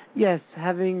tumor, yes,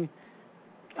 having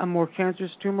a more cancerous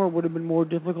tumor would have been more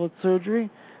difficult surgery.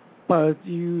 But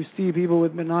you see people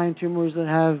with benign tumors that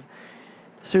have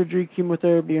surgery,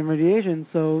 chemotherapy, and radiation.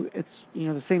 So it's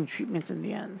the same treatments in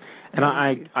the end. And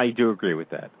I do agree with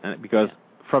that, because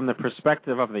from the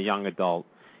perspective of the young adult,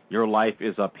 your life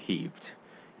is upheaved.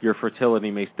 Your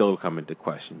fertility may still come into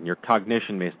question. Your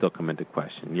cognition may still come into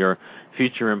question. Your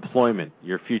future employment,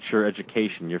 your future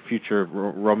education, your future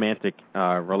romantic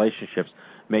relationships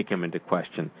may come into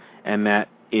question. And that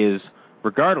is,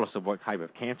 regardless of what type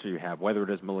of cancer you have, whether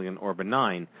it is malignant or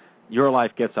benign, your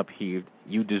life gets upheaved.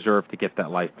 You deserve to get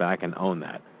that life back and own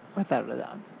that. Without a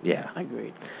doubt. Yeah.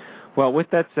 Agreed. Well,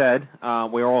 with that said,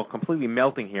 we're all completely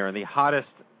melting here in the hottest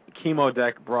chemo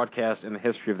deck broadcast in the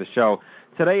history of the show.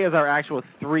 Today is our actual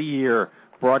 3-year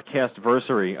broadcast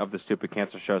anniversary of the Stupid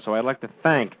Cancer Show, so I'd like to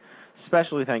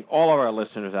especially thank all of our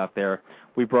listeners out there.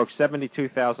 We broke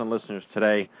 72,000 listeners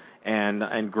today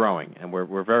and growing, and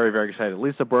we're very, very excited.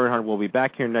 Lisa Bernhardt will be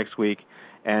back here next week,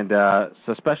 and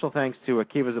so special thanks to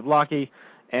AKIVA ZABLOCKI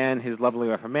and his lovely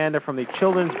wife Amanda from the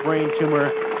Children's Brain Tumor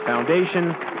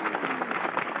Foundation.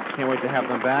 Can't wait to have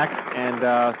them back, and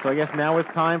so I guess now it's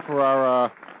time for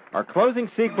our closing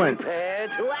sequence.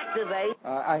 To activate.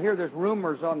 I hear there's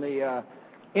rumors on the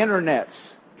internets.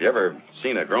 You ever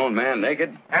seen a grown man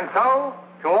naked? And so,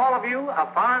 to all of you,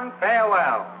 a fond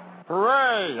farewell.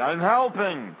 Hooray, I'm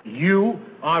helping. You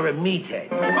are a meathead.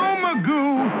 Oh,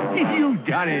 Magoo, you've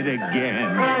done it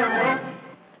again.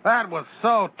 That was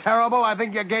so terrible, I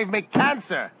think you gave me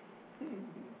cancer.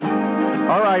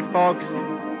 All right, folks.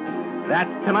 That's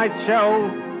tonight's show.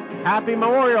 Happy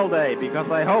Memorial Day,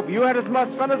 because I hope you had as much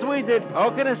fun as we did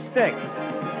poking a stick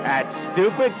at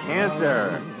Stupid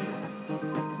Cancer.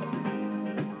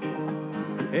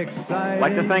 I'd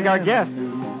like to thank our guests,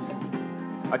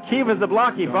 AKIVA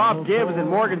ZABLOCKI, Bob Gibbs, and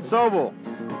Morgan Sobel.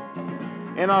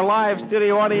 In our live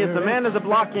studio audience, Amanda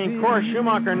ZABLOCKI and Cora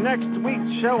Schumacher. Next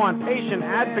week's show on patient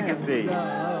advocacy.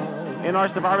 In our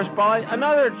Survivor Spotlight,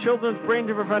 another Children's Brain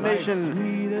Tumor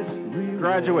Foundation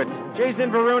graduate, Jason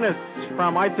Varunas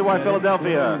from I2Y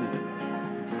Philadelphia.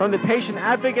 From the Patient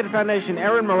Advocate Foundation,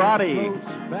 Erin Marotti,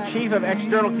 Chief of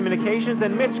External Communications,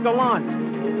 and Mitch Gallant.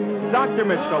 Dr.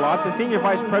 Mitch Gallant, the Senior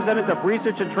Vice President of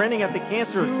Research and Training at the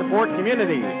Cancer Support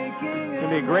Community. It's going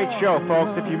to be a great show,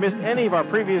 folks. If you missed any of our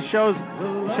previous shows,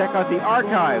 check out the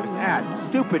archives at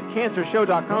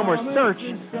stupidcancershow.com or search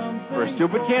for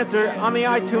Stupid Cancer on the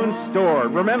iTunes Store.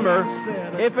 Remember,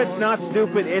 if it's not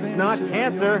stupid, it's not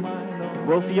cancer.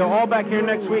 We'll see you all back here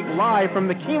next week live from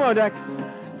the chemo deck.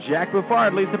 Jack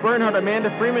Buffard, Lisa Bernhardt,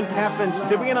 Amanda Freeman, Captain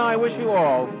Stubby, and I wish you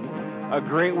all a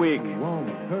great week.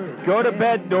 Go to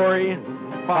bed, Dory.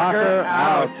 Fokker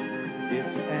out. It's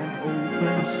an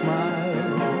open smile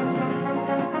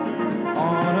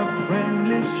on